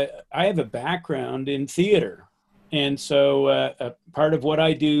is I have a background in theater. And so part of what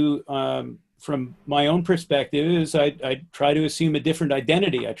I do from my own perspective is I try to assume a different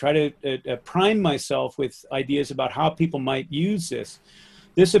identity. I try to prime myself with ideas about how people might use this.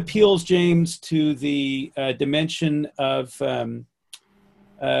 This appeals, James, to the dimension of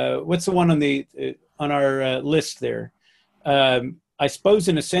what's the one on our list there? I suppose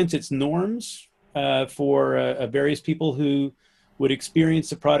in a sense it's norms for various people who would experience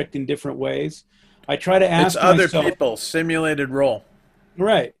the product in different ways. I try to ask other people, simulated role.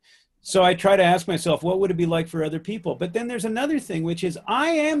 Right. So I try to ask myself, what would it be like for other people? But then there's another thing, which is I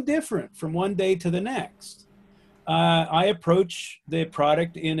am different from one day to the next. I approach the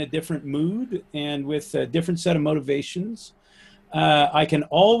product in a different mood and with a different set of motivations. I can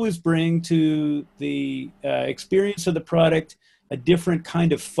always bring to the experience of the product a different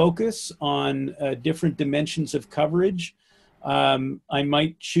kind of focus on different dimensions of coverage. I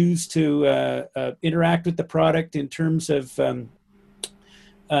might choose to interact with the product in terms of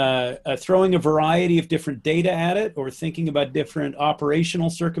throwing a variety of different data at it, or thinking about different operational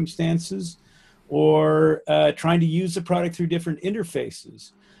circumstances, or trying to use the product through different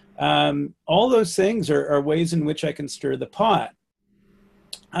interfaces. All those things are ways in which I can stir the pot.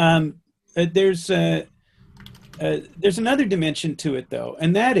 There's another dimension to it, though,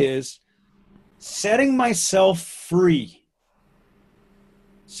 and that is setting myself free.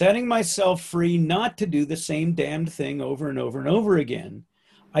 Setting myself free not to do the same damned thing over and over and over again.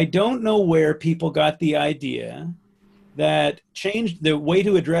 I don't know where people got the idea that the way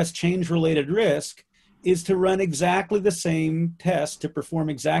to address change-related risk is to run exactly the same test, to perform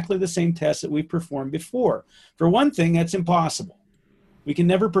exactly the same tests that we've performed before. For one thing, that's impossible. We can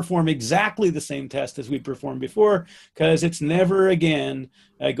never perform exactly the same test as we performed before, because it's never again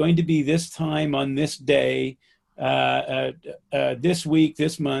going to be this time on this day, this week,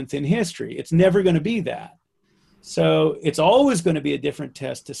 this month in history. It's never going to be that. So it's always going to be a different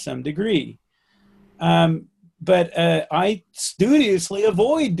test to some degree. But I studiously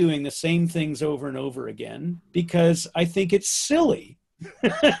avoid doing the same things over and over again because I think it's silly.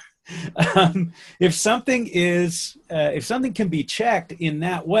 If something can be checked in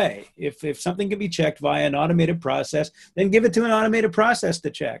that way, if something can be checked via an automated process, then give it to an automated process to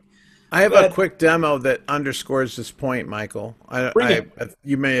check. I have a quick demo that underscores this point, Michael.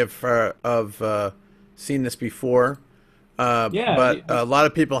 You may have seen this before, but a lot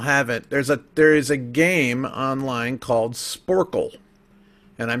of people haven't. There is a game online called Sporcle,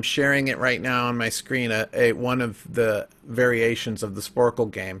 and I'm sharing it right now on my screen. One of the variations of the Sporcle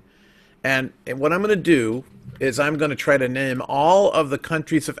game. And what I'm going to do is I'm going to try to name all of the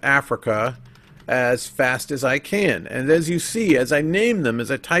countries of Africa as fast as I can. And as you see, as I name them,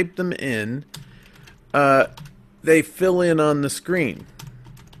 as I type them in, they fill in on the screen.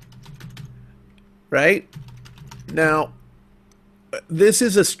 Right? Now, this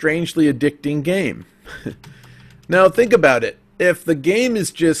is a strangely addicting game. Now, think about it. If the game is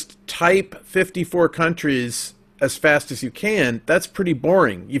just type 54 countries as fast as you can, that's pretty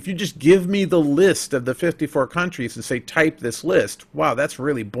boring. If you just give me the list of the 54 countries and say type this list, wow, that's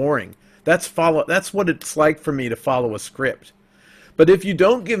really boring. That's what it's like for me to follow a script. But if you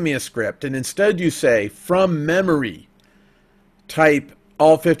don't give me a script and instead you say from memory type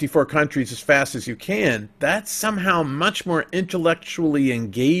all 54 countries as fast as you can, that's somehow much more intellectually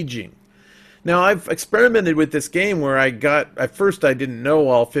engaging. Now, I've experimented with this game where at first I didn't know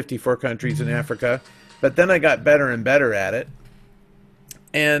all 54 countries in Africa, but then I got better and better at it.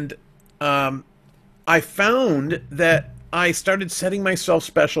 And I found that I started setting myself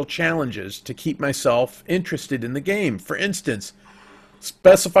special challenges to keep myself interested in the game. For instance,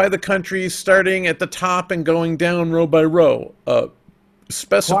 specify the countries starting at the top and going down row by row.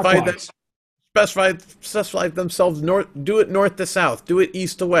 Specify themselves north. Do it north to south. Do it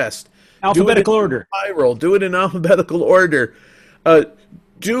east to west. Alphabetical order. Spiral. Do it in alphabetical order.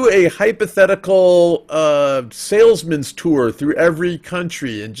 Do a hypothetical salesman's tour through every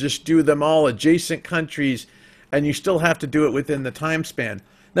country and just do them all adjacent countries, and you still have to do it within the time span.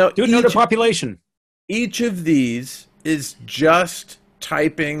 Now, do it in order population. Each of these is just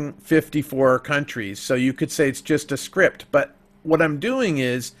typing 54 countries, so you could say it's just a script. But what I'm doing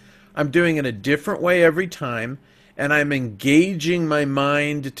is I'm doing it a different way every time, and I'm engaging my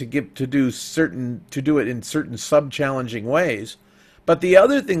mind to do it in certain sub-challenging ways. But the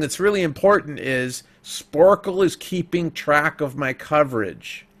other thing that's really important is Sporkle is keeping track of my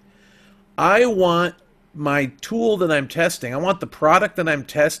coverage. I want my tool that I'm testing, I want the product that I'm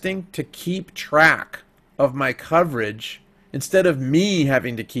testing to keep track of my coverage instead of me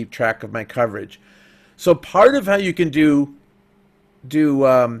having to keep track of my coverage. So part of how you can do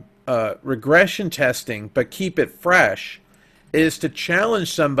regression testing but keep it fresh is to challenge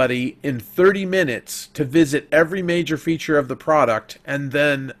somebody in 30 minutes to visit every major feature of the product and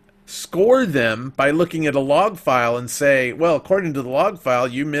then score them by looking at a log file and say, well, according to the log file,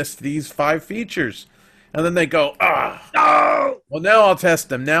 you missed these 5 features. And then they go, no! Well, now I'll test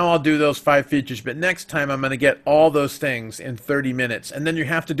them. Now I'll do those 5 features. But next time I'm going to get all those things in 30 minutes. And then you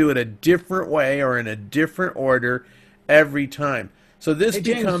have to do it a different way or in a different order every time. So this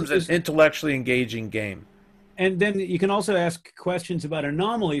becomes an intellectually engaging game. And then you can also ask questions about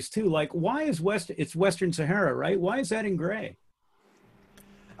anomalies too, like why is it's Western Sahara, right? Why is that in gray?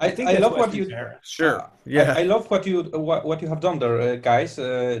 I love what you sure. Yeah, I love what you have done there, guys.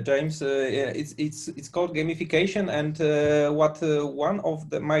 James, it's called gamification, and what one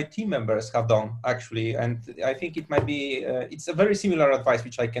of my team members have done actually, and I think it might be it's a very similar advice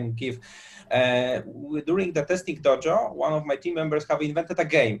which I can give. During the testing dojo, one of my team members have invented a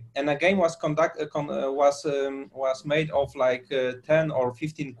game, and a game was made of like 10 or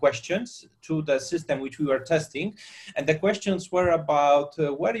 15 questions to the system which we were testing, and the questions were about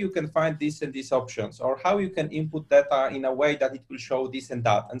where you can find this and these options, or how you can input data in a way that it will show this and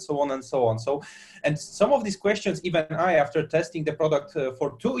that, and so on and so on. So, and some of these questions, even I, after testing the product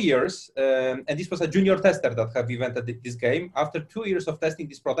for 2 years, and this was a junior tester that have invented this game. After 2 years of testing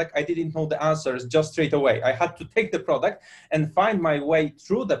this product, I didn't know the answers just straight away. I had to take the product and find my way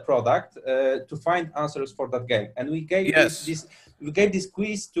through the product to find answers for that game. And we gave this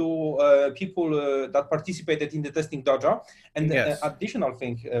quiz to people that participated in the testing dojo. And the additional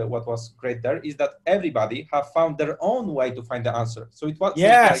thing, what was great there, is that everybody have found their own way to find the answer. So it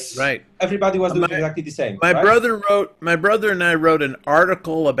was right. Everybody was doing exactly the same. My brother and I wrote an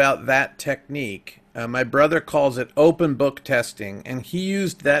article about that technique. My brother calls it open book testing, and he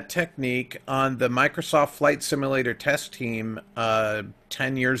used that technique on the Microsoft Flight Simulator test team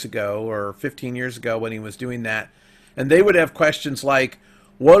 10 years ago or 15 years ago when he was doing that. And they would have questions like,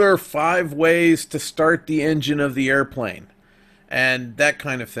 what are 5 ways to start the engine of the airplane? And that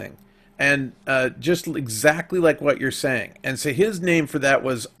kind of thing. And just exactly like what you're saying. And so his name for that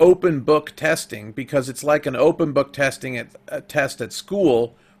was open book testing, because it's like an open book testing test at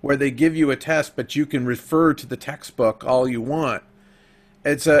school, where they give you a test, but you can refer to the textbook all you want.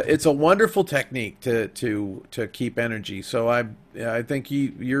 It's a wonderful technique to keep energy. So I think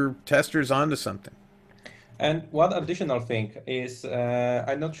your tester's onto something. And one additional thing is,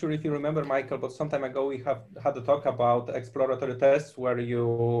 I'm not sure if you remember, Michael, but some time ago we have had a talk about exploratory tests where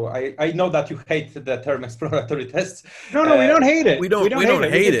I know that you hate the term exploratory tests. No, we don't hate it. We don't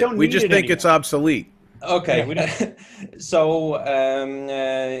hate it. We just think it's obsolete. Okay, so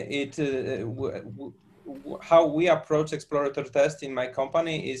how we approach exploratory tests in my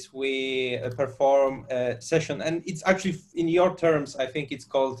company is we perform a session, and it's actually in your terms, I think it's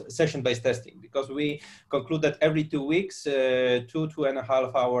called session-based testing, because we conclude that every 2 weeks,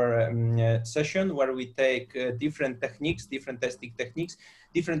 2.5 hour session where we take different techniques, different testing techniques,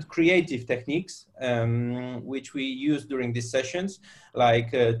 different creative techniques, which we use during these sessions,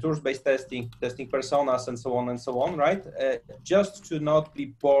 like tools-based testing, testing personas, and so on, right? Just to not be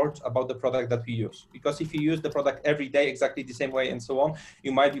bored about the product that we use. Because if you use the product every day exactly the same way and so on,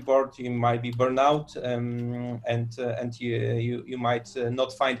 you might be bored, you might be burned out, and you might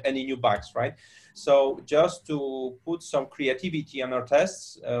not find any new bugs, right? So just to put some creativity on our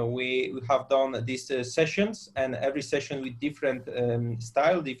tests, we have done these sessions, and every session with different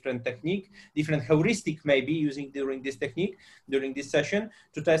style, different technique, different heuristic maybe using during this technique, during this session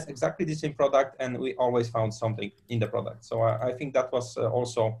to test exactly the same product, and we always found something in the product. So I think that was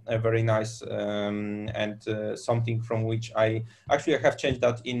also a very nice and something from which I have changed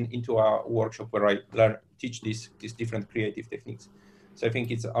that into a workshop where I teach these different creative techniques. So I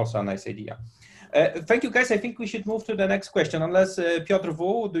think it's also a nice idea. Thank you, guys. I think we should move to the next question. Unless Piotr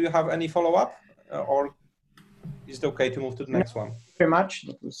Wu, do you have any follow-up, or is it okay to move to the next one? Very much.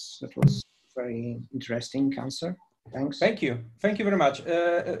 That was very interesting answer. Thanks. Thank you very much.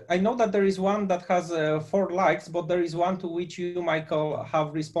 I know that there is one that has 4 likes, but there is one to which you, Michael,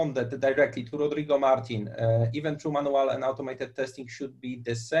 have responded directly to Rodrigo Martin. Even through manual and automated testing should be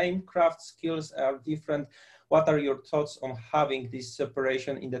the same. Craft skills are different. what are your thoughts on having this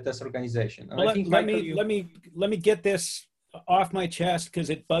separation in the test organization? And Well, I think, let Michael, me get this off my chest because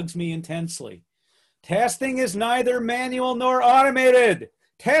it bugs me intensely. Testing is neither manual nor automated.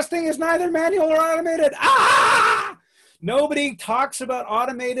 Testing is neither manual or automated. Ah! Nobody talks about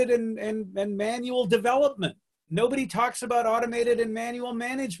automated and manual development. Nobody talks about automated and manual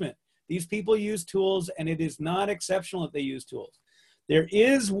management. These people use tools, and it is not exceptional that they use tools. There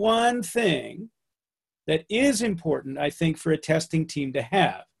is one thing that is important, I think, for a testing team to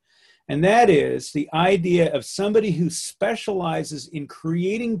have, and that is the idea of somebody who specializes in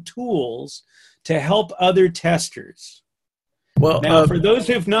creating tools to help other testers. Well, Now, for those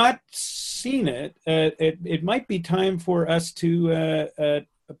who've not seen it, it might be time for us to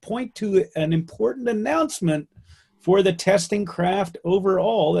point to an important announcement for the testing craft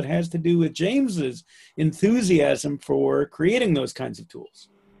overall that has to do with James's enthusiasm for creating those kinds of tools.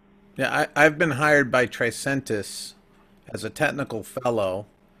 Yeah, I've been hired by Tricentis as a technical fellow,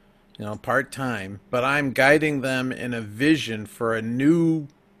 part-time, but I'm guiding them in a vision for a new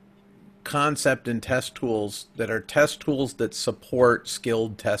concept in test tools that are test tools that support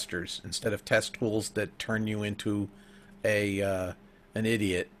skilled testers instead of test tools that turn you into an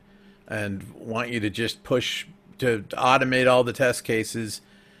idiot and want you to just push to automate all the test cases.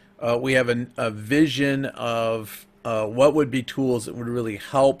 We have a vision of what would be tools that would really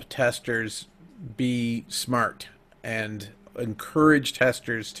help testers be smart and encourage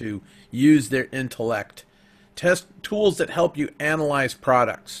testers to use their intellect. Test tools that help you analyze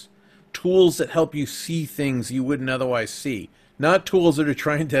products. Tools that help you see things you wouldn't otherwise see. Not tools that are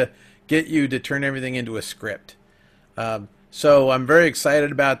trying to get you to turn everything into a script. So I'm very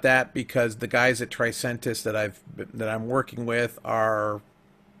excited about that because the guys at Tricentis that I'm working with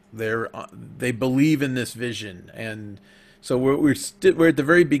they believe in this vision, and so we're at the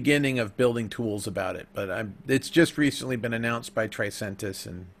very beginning of building tools about it. But it's just recently been announced by Tricentis,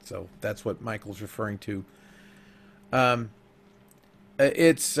 and so that's what Michael's referring to.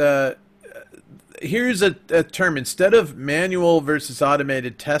 Here's a term. Instead of manual versus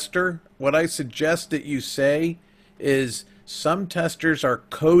automated tester, what I suggest that you say is some testers are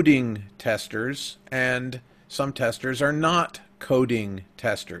coding testers and some testers are not coding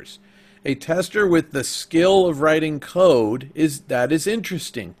testers. A tester with the skill of writing code is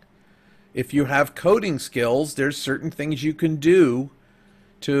interesting. If you have coding skills, there's certain things you can do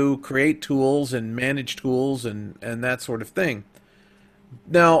to create tools and manage tools and that sort of thing.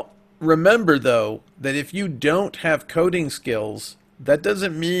 Now, remember, though, that if you don't have coding skills, that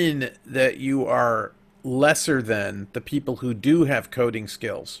doesn't mean that you are lesser than the people who do have coding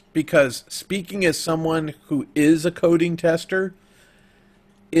skills. Because speaking as someone who is a coding tester,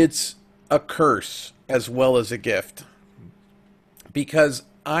 it's a curse as well as a gift. Because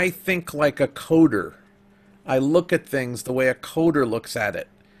I think like a coder. I look at things the way a coder looks at it.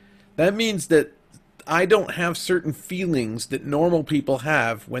 That means that I don't have certain feelings that normal people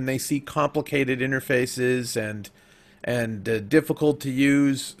have when they see complicated interfaces and difficult to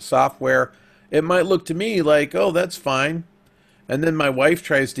use software. It might look to me like, oh, that's fine. And then my wife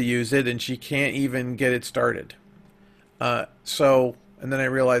tries to use it and she can't even get it started. And then I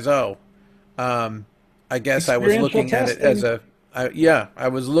realize, I guess I was looking at it as I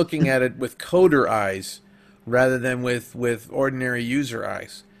was looking at it with coder eyes rather than with ordinary user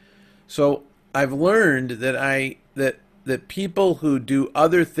eyes. So I've learned that people who do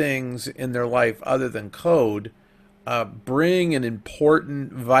other things in their life other than code bring an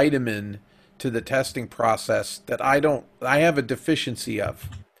important vitamin to the testing process that I have a deficiency of.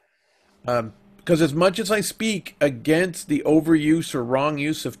 Because as much as I speak against the overuse or wrong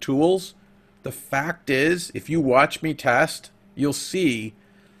use of tools, the fact is, if you watch me test, you'll see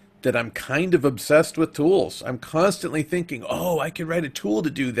that I'm kind of obsessed with tools. I'm constantly thinking, oh, I could write a tool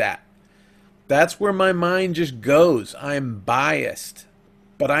to do that. That's where my mind just goes. I'm biased,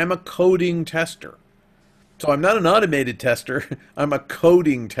 but I'm a coding tester. So I'm not an automated tester. I'm a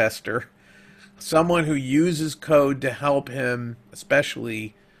coding tester. Someone who uses code to help him,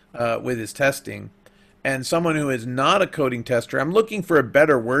 especially with his testing. And someone who is not a coding tester, I'm looking for a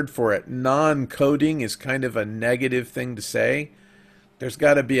better word for it. Non-coding is kind of a negative thing to say. There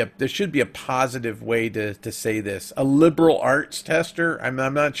should be a positive way to say this. A liberal arts tester, I'm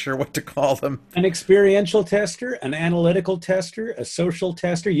not sure what to call them. An experiential tester, an analytical tester, a social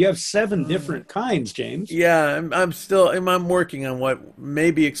tester. You have 7 different kinds, James. Yeah, I'm working on what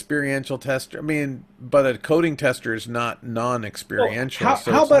maybe experiential tester. I mean, but a coding tester is not non-experiential, Well,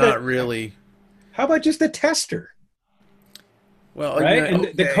 so it's not really. How about just a tester? Well, right, and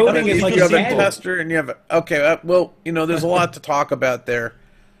the coding is like you have a sample. tester, and you have there's a lot to talk about there.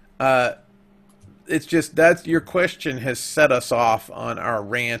 it's just that your question has set us off on our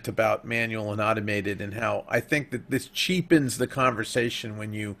rant about manual and automated, and how I think that this cheapens the conversation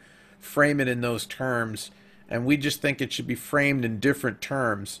when you frame it in those terms, and we just think it should be framed in different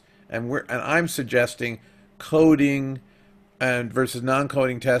terms. And I'm suggesting coding and versus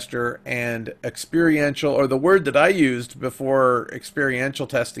non-coding tester, and experiential, or the word that I used before experiential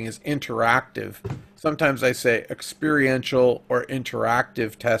testing is interactive. Sometimes I say experiential or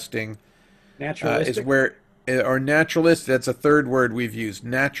interactive testing. Naturalistic? Is where, or naturalistic, that's a third word we've used.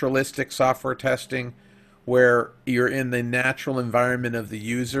 Naturalistic software testing, where you're in the natural environment of the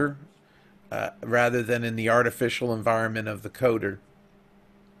user rather than in the artificial environment of the coder.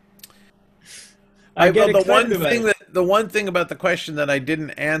 The one thing about the question that I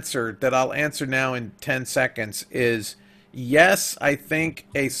didn't answer, that I'll answer now in 10 seconds, is yes, I think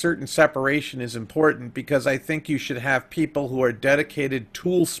a certain separation is important, because I think you should have people who are dedicated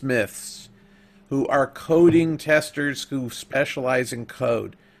toolsmiths, who are coding testers who specialize in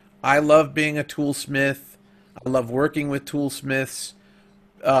code. I love being a toolsmith. I love working with toolsmiths.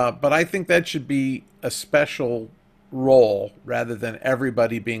 But I think that should be a special role rather than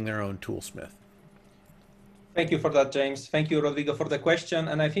everybody being their own toolsmith. Thank you for that, James. Thank you, Rodrigo, for the question.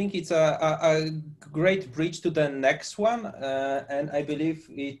 And I think it's a great bridge to the next one. And I believe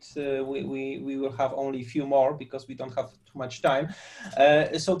we will have only a few more because we don't have too much time.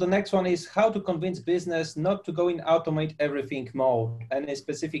 So the next one is how to convince business not to go in automate everything mode, and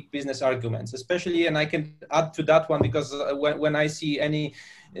specific business arguments, especially, and I can add to that one because when I see any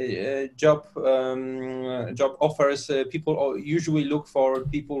job offers, people usually look for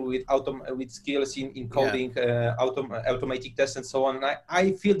people with skills in coding, automatic tests, and so on. And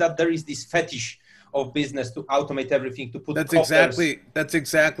I feel that there is this fetish of business to automate everything, to put that's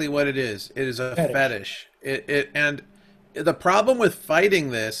exactly what it is. It is a fetish. And the problem with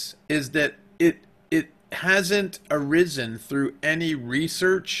fighting this is that it hasn't arisen through any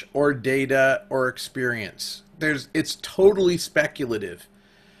research or data or experience. It's totally speculative.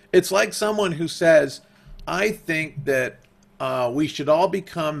 It's like someone who says, I think that we should all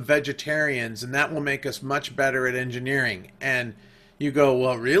become vegetarians and that will make us much better at engineering. And you go,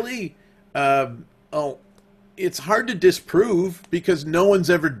 well, really? It's hard to disprove because no one's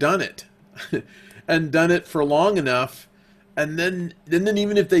ever done it and done it for long enough. And then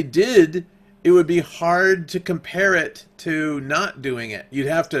even if they did, it would be hard to compare it to not doing it. You'd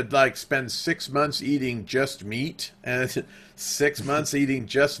have to spend 6 months eating just meat and 6 months eating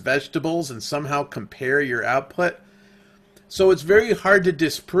just vegetables and somehow compare your output. So it's very hard to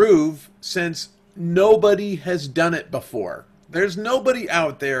disprove since nobody has done it before. There's nobody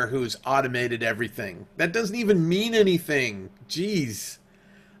out there who's automated everything. That doesn't even mean anything. Jeez.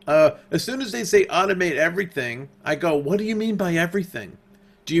 As soon as they say automate everything, I go, what do you mean by everything?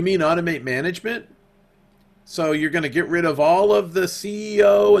 Do you mean automate management? So you're going to get rid of all of the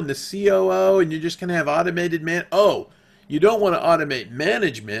CEO and the COO and you're just going to have automated Oh, you don't want to automate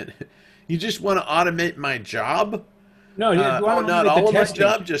management. You just want to automate my job? No, not all of my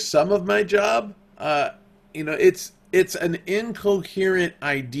job, just some of my job. It's an incoherent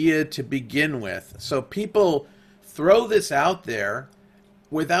idea to begin with. So people throw this out there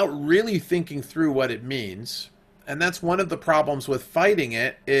without really thinking through what it means. And that's one of the problems with fighting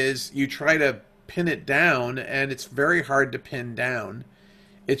it, is you try to pin it down and it's very hard to pin down.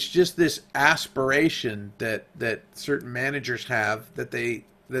 It's just this aspiration that certain managers have, that they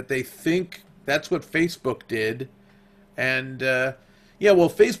think that's what Facebook did. And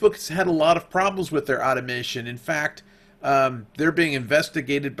Facebook's had a lot of problems with their automation. In fact, they're being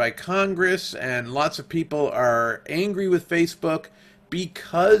investigated by Congress, and lots of people are angry with Facebook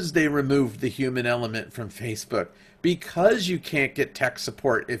because they removed the human element from Facebook, because you can't get tech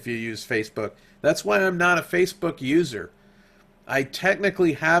support if you use Facebook. That's why I'm not a Facebook user. I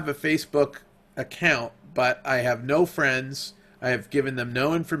technically have a Facebook account, but I have no friends. I have given them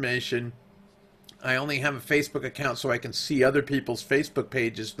no information. I only have a Facebook account so I can see other people's Facebook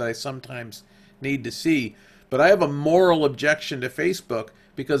pages that I sometimes need to see. But I have a moral objection to Facebook,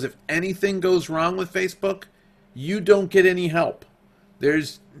 because if anything goes wrong with Facebook, you don't get any help.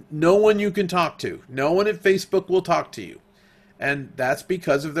 There's no one you can talk to. No one at Facebook will talk to you. And that's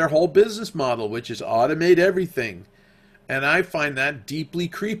because of their whole business model, which is automate everything. And I find that deeply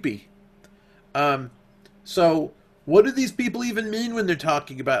creepy. So what do these people even mean when they're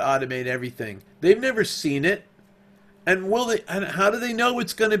talking about automate everything? They've never seen it. And how do they know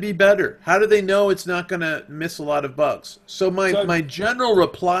it's going to be better? How do they know it's not going to miss a lot of bugs? So my general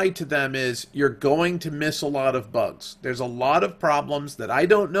reply to them is, you're going to miss a lot of bugs. There's a lot of problems that I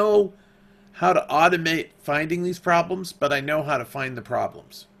don't know how to automate finding these problems, but I know how to find the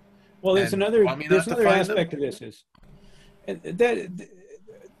problems. Well, there's And another want me not to find them? aspect of this is that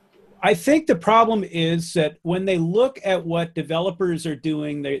I think the problem is that when they look at what developers are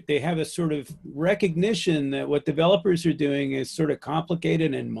doing, they have a sort of recognition that what developers are doing is sort of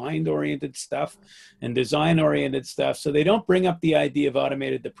complicated and mind-oriented stuff and design-oriented stuff. So they don't bring up the idea of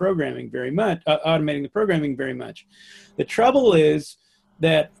automating the programming very much. The trouble is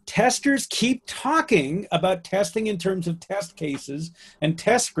that testers keep talking about testing in terms of test cases and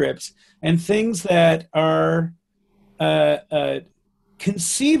test scripts and things that are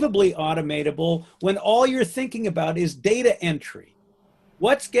conceivably automatable when all you're thinking about is data entry.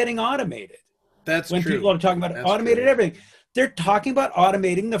 What's getting automated? That's when true. people are talking about That's automated true. everything, they're talking about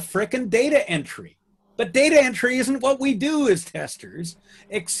automating the frickin' data entry. But data entry isn't what we do as testers,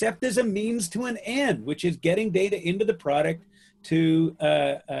 except as a means to an end, which is getting data into the product to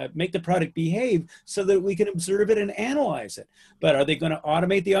make the product behave so that we can observe it and analyze it. But are they going to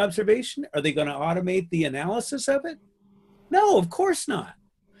automate the observation? Are they going to automate the analysis of it? No, of course not.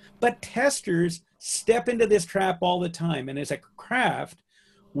 But testers step into this trap all the time. And as a craft,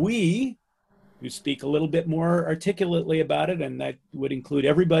 we, who speak a little bit more articulately about it, and that would include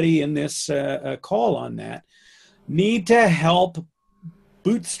everybody in this call on that, need to help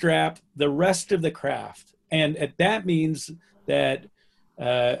bootstrap the rest of the craft. And that means that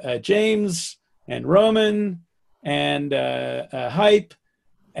James and Roman and Hype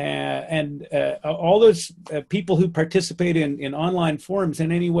and all those people who participate in online forums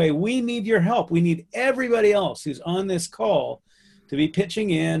in any way, we need your help. We need everybody else who's on this call to be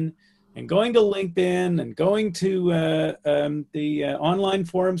pitching in and going to LinkedIn and going to the online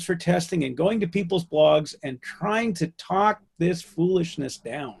forums for testing and going to people's blogs and trying to talk this foolishness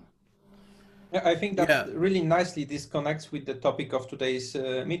down. Yeah, I think that really nicely disconnects with the topic of today's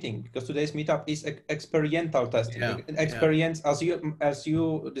meeting, because today's meetup is experiential testing. Experience, as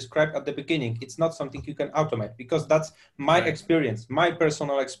you described at the beginning, it's not something you can automate, because that's my experience, my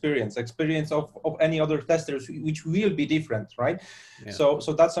personal experience of any other testers, which will be different, right? Yeah. So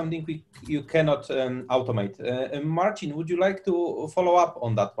that's something you cannot automate. Marcin, would you like to follow up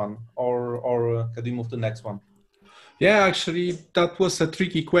on that one, or can we move to the next one? Yeah, actually, that was a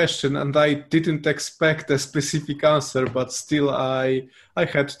tricky question, and I didn't expect a specific answer, but still I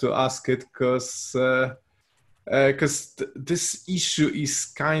had to ask it because this issue is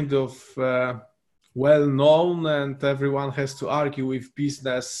kind of well known, and everyone has to argue with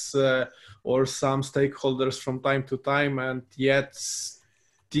business or some stakeholders from time to time, and yet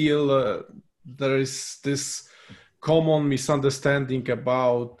still there is this common misunderstanding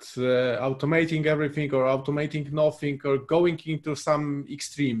about automating everything or automating nothing or going into some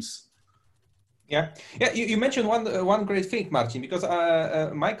extremes. Yeah. You mentioned one great thing, Marcin, because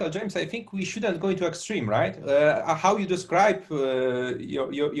Michael, James, I think we shouldn't go into extreme, right? How you describe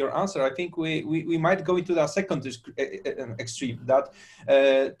your answer, I think we might go into the second extreme, that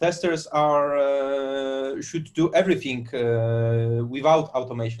testers should do everything without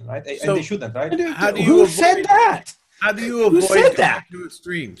automation, right? And they shouldn't, right? Who said that? How do you avoid going to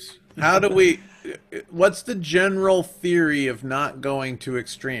extremes? What's the general theory of not going to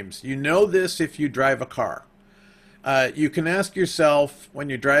extremes? You know this if you drive a car. You can ask yourself when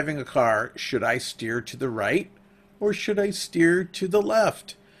you're driving a car, should I steer to the right or should I steer to the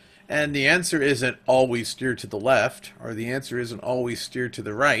left? And the answer isn't always steer to the left, or the answer isn't always steer to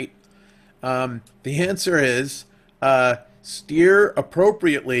the right. The answer is steer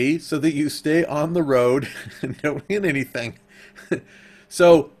appropriately so that you stay on the road and don't hit anything.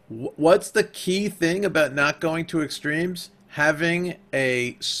 So what's the key thing about not going to extremes? Having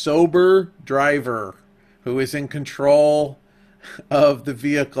a sober driver who is in control of the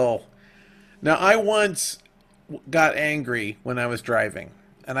vehicle. Now, I once got angry when I was driving,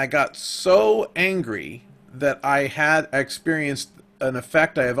 and I got so angry that I had experienced an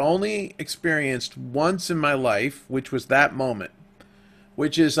effect I have only experienced once in my life, which was that moment,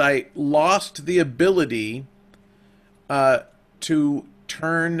 which is I lost the ability to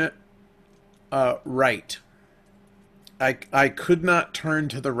turn right. I could not turn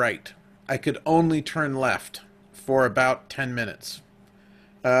to the right. I could only turn left for about 10 minutes.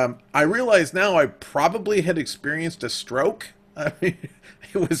 I realize now I probably had experienced a stroke. I mean,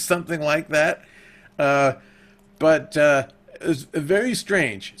 it was something like that. But it was very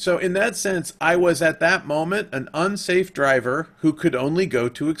strange. So in that sense, I was at that moment an unsafe driver who could only go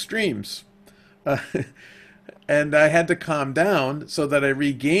to extremes. And I had to calm down so that I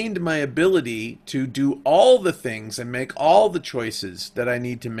regained my ability to do all the things and make all the choices that I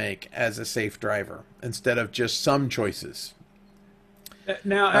need to make as a safe driver, instead of just some choices.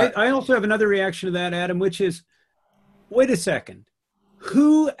 Now, I also have another reaction to that, Adam, which is, wait a second.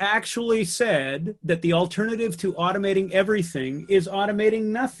 who actually said that the alternative to automating everything is automating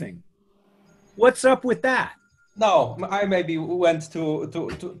nothing? What's up with that? No, I maybe went too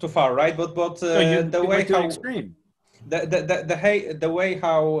far, right? But the way how extreme. The way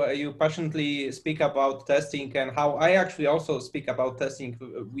how you passionately speak about testing, and how I actually also speak about testing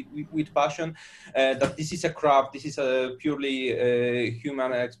with passion, that this is a craft, this is a purely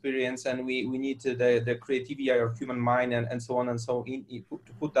human experience, and we need the creativity of human mind and so on and so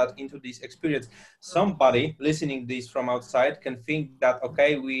to put that into this experience. Somebody listening this from outside can think that,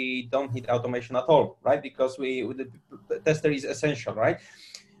 okay, we don't need automation at all, right? Because the tester is essential, right?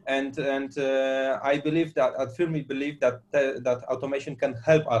 And I believe that, I firmly believe that that automation can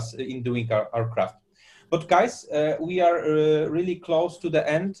help us in doing our craft. But guys, we are really close to the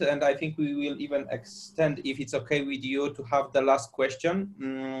end, and I think we will even extend, if it's okay with you, to have the last question.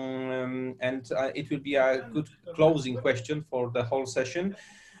 And it will be a good closing question for the whole session.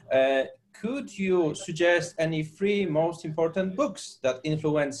 Could you suggest any three most important books that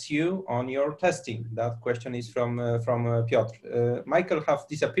influence you on your testing? That question is from Piotr. Michael have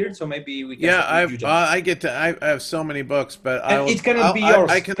disappeared, so maybe we can. Yeah, I have so many books, but it cannot be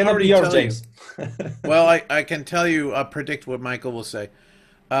yours. I can cannot already be yours, tell James. Well, I can tell you. I'll predict what Michael will say.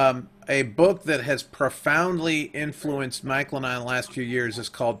 A book that has profoundly influenced Michael and I in the last few years is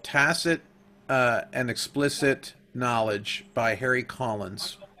called Tacit and Explicit Knowledge by Harry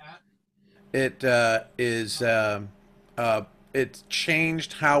Collins. It it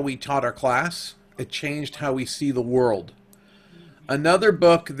changed how we taught our class. It changed how we see the world. Another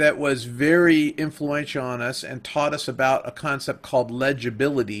book that was very influential on us and taught us about a concept called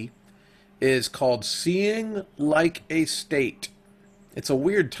legibility is called Seeing Like a State. It's a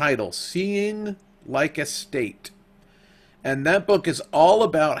weird title, Seeing Like a State. And that book is all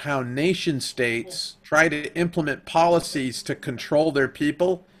about how nation states try to implement policies to control their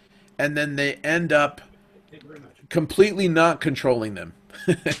people, and then they end up completely not controlling them.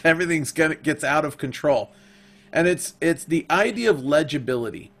 Everything gets out of control. And it's the idea of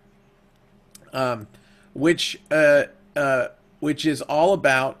legibility, which is all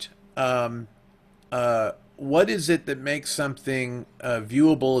about what is it that makes something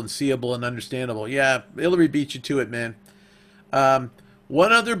viewable and seeable and understandable. Yeah, Hillary beat you to it, man.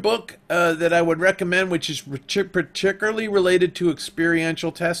 One other book that I would recommend, which is particularly related to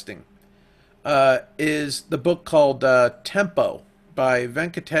experiential testing, is the book called Tempo by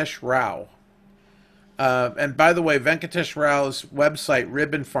Venkatesh Rao. And by the way, Venkatesh Rao's website,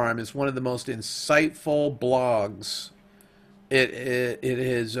 Ribbon Farm, is one of the most insightful blogs. It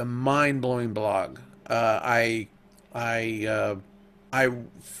is a mind-blowing blog. I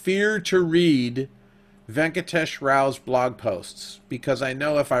fear to read Venkatesh Rao's blog posts because I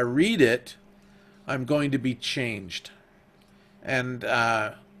know if I read it, I'm going to be changed. And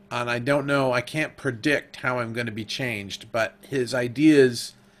I don't know, I can't predict how I'm going to be changed, but his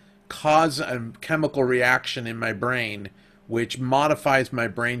ideas cause a chemical reaction in my brain, which modifies my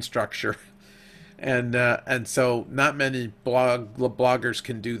brain structure. And so not many bloggers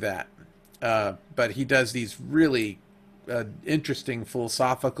can do that. But he does these really interesting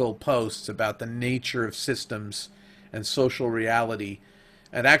philosophical posts about the nature of systems and social reality.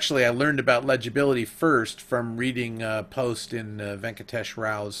 And actually, I learned about legibility first from reading a post in Venkatesh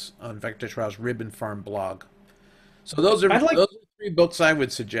Rao's Ribbon Farm blog. So those are three books I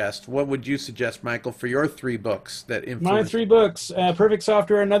would suggest. What would you suggest, Michael, for your three books that influence? My three books: Perfect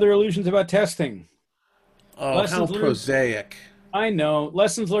Software and Other Illusions About Testing. Oh, how prosaic! I know.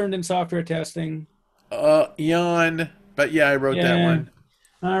 Lessons learned in software testing. Yawn. But yeah, I wrote that one.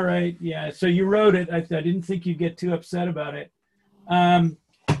 All right. Yeah. So you wrote it. I didn't think you'd get too upset about it.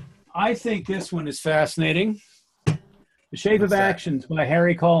 I think this one is fascinating. The Shape of Actions by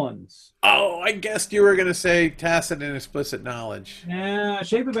Harry Collins. Oh, I guessed you were going to say Tacit and Explicit Knowledge. Yeah,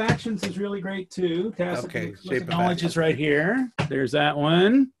 Shape of Actions is really great too. Tacit and Explicit Knowledge Actions is right here. There's that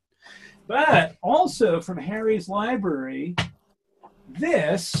one. But also from Harry's library,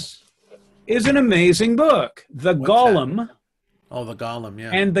 this is an amazing book. The Golem. Oh, The Golem,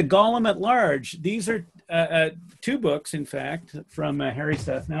 yeah. And The Golem at Large. These are two books, in fact, from Harry's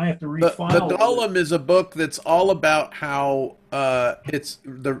stuff. Now I have to refile. The Golem is a book that's all about how it's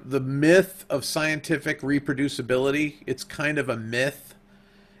the myth of scientific reproducibility. It's kind of a myth.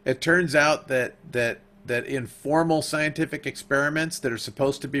 It turns out that in formal scientific experiments that are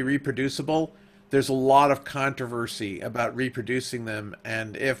supposed to be reproducible, there's a lot of controversy about reproducing them.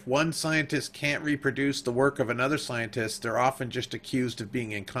 And if one scientist can't reproduce the work of another scientist, they're often just accused of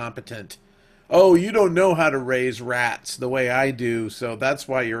being incompetent. Oh, you don't know how to raise rats the way I do, so that's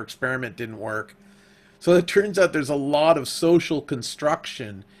why your experiment didn't work. So it turns out there's a lot of social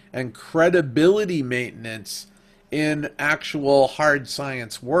construction and credibility maintenance in actual hard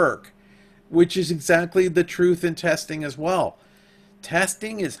science work, which is exactly the truth in testing as well.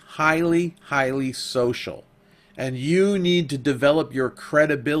 Testing is highly, highly social, and you need to develop your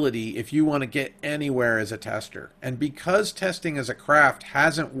credibility if you want to get anywhere as a tester. And because testing as a craft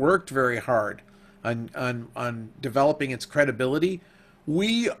hasn't worked very hard on developing its credibility,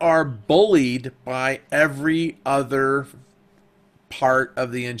 we are bullied by every other part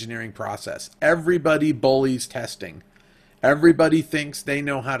of the engineering process. Everybody bullies testing. Everybody thinks they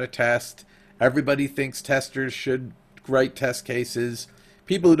know how to test. Everybody thinks testers should write test cases.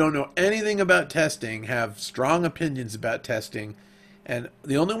 People who don't know anything about testing have strong opinions about testing. And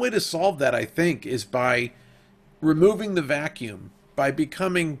the only way to solve that, I think, is by removing the vacuum, by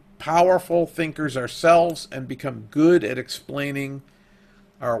becoming powerful thinkers ourselves and become good at explaining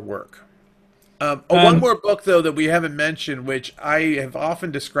our work. One more book, though, that we haven't mentioned, which I have often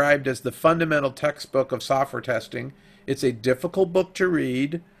described as the fundamental textbook of software testing. It's a difficult book to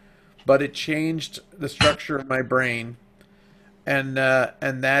read, but it changed the structure of my brain. And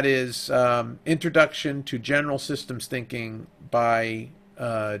that is Introduction to General Systems Thinking by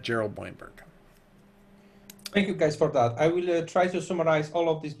Gerald Boimberg. Thank you guys for that. I will try to summarize all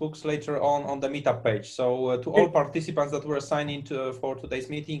of these books later on the meetup page. So to all participants that were signing for today's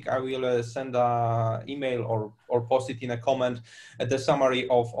meeting, I will send an email or post it in a comment the summary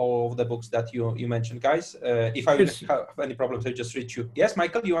of all of the books that you mentioned, guys. If I will have any problems, I'll just reach you. Yes,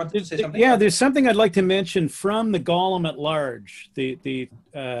 Michael, you want to say something? Yeah, there's something I'd like to mention from the Golem at Large, the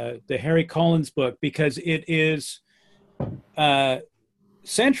Harry Collins book, because it is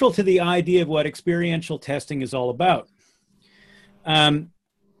central to the idea of what experiential testing is all about. In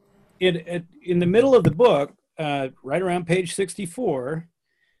the middle of the book, right around page 64,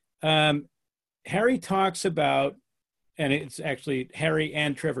 Harry talks about, and it's actually Harry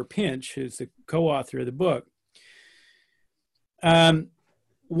and Trevor Pinch, who's the co-author of the book. One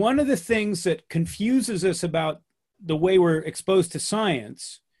of the things that confuses us about the way we're exposed to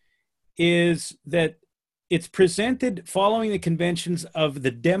science is that it's presented following the conventions of the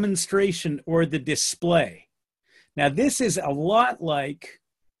demonstration or the display. Now, this is a lot like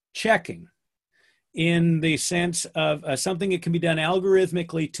checking in the sense of something that can be done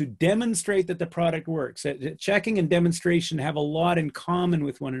algorithmically to demonstrate that the product works. Checking and demonstration have a lot in common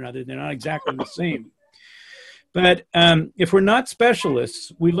with one another. They're not exactly the same. But if we're not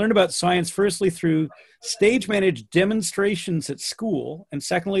specialists, we learn about science firstly through stage-managed demonstrations at school, and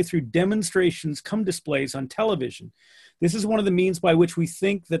secondly through demonstrations come displays on television. This is one of the means by which we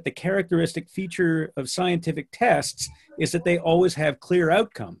think that the characteristic feature of scientific tests is that they always have clear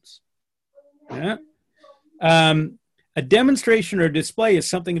outcomes. Yeah? A demonstration or display is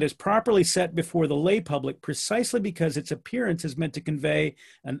something that is properly set before the lay public precisely because its appearance is meant to convey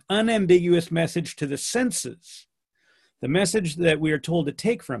an unambiguous message to the senses, the message that we are told to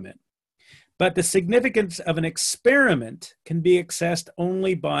take from it. But the significance of an experiment can be accessed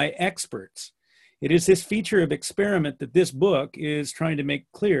only by experts. It is this feature of experiment that this book is trying to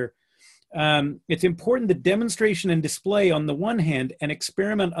make clear. It's important that demonstration and display on the one hand and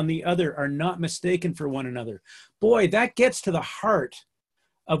experiment on the other are not mistaken for one another. Boy, that gets to the heart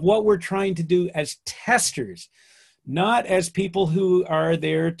of what we're trying to do as testers, not as people who are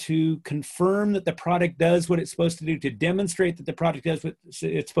there to confirm that the product does what it's supposed to do, to demonstrate that the product does what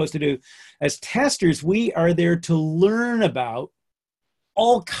it's supposed to do. As testers, we are there to learn about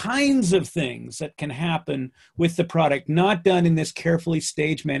all kinds of things that can happen with the product, not done in this carefully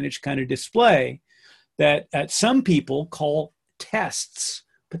stage managed kind of display that some people call tests,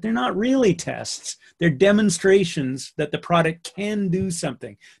 but they're not really tests. They're demonstrations that the product can do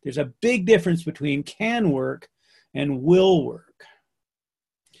something. There's a big difference between can work and will work.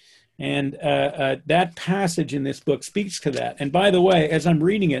 And that passage in this book speaks to that. And by the way, as I'm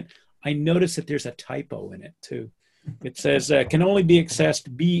reading it, I notice that there's a typo in it too. It says, can only be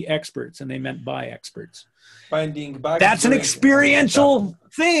accessed by experts, and they meant by experts. Finding bugs. That's an experiential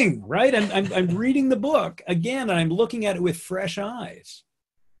thing, right? I'm reading the book again, and I'm looking at it with fresh eyes.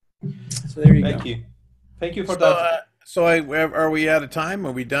 So there you go. Thank you. Thank you for that. So are we out of time?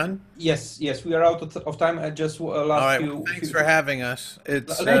 Are we done? Yes, we are out of time. I just last all right, few. Thanks for having us.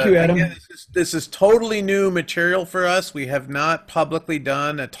 Thank you, Adam. Again, this is totally new material for us. We have not publicly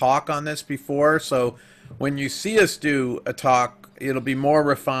done a talk on this before, so when you see us do a talk, it'll be more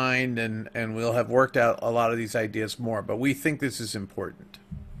refined and we'll have worked out a lot of these ideas more. But we think this is important.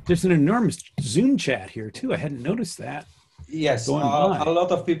 There's an enormous Zoom chat here too. I hadn't noticed that. Yes, going by. a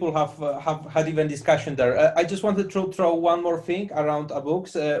lot of people have had even discussion there. I just wanted to throw one more thing around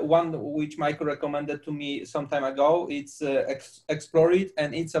books. One which Michael recommended to me some time ago. It's Explore It,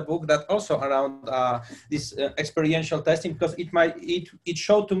 and it's a book that also around this experiential testing, because it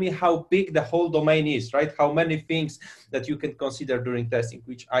showed to me how big the whole domain is, right? How many things that you can consider during testing,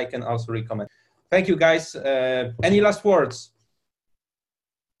 which I can also recommend. Thank you, guys. Any last words?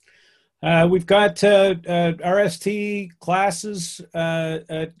 We've got RST classes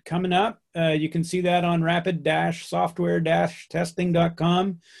coming up. You can see that on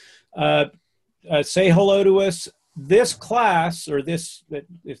rapid-software-testing.com. Say hello to us. This class, or this,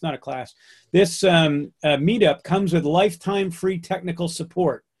 it's not a class, this meetup comes with lifetime free technical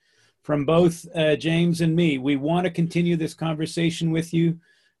support from both James and me. We want to continue this conversation with you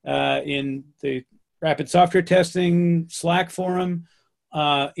in the Rapid Software Testing Slack forum,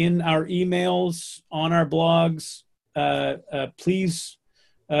 in our emails, on our blogs. Please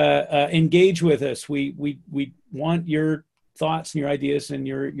engage with us. We want your thoughts and your ideas and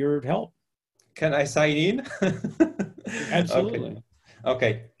your help. Can I sign in? Absolutely.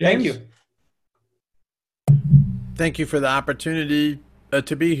 Okay. James? Thank you. Thank you for the opportunity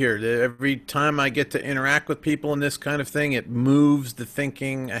to be here. Every time I get to interact with people in this kind of thing, it moves the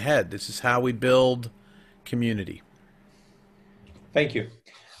thinking ahead. This is how we build community. Thank you.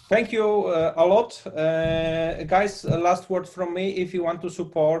 Thank you a lot. Guys, last word from me. If you want to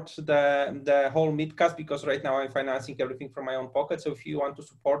support the whole Meetcast, because right now I'm financing everything from my own pocket. So if you want to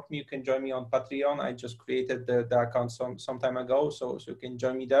support me, you can join me on Patreon. I just created the account some time ago, so you can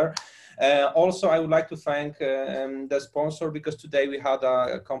join me there. Also, I would like to thank the sponsor, because today we had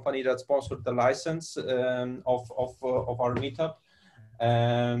a company that sponsored the license of our meetup.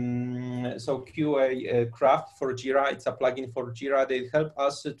 So QA Craft for Jira, it's a plugin for Jira. They help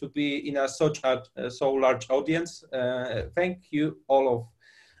us to be in so large audience. Thank you all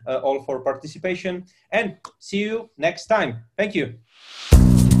for participation, and see you next time. Thank you.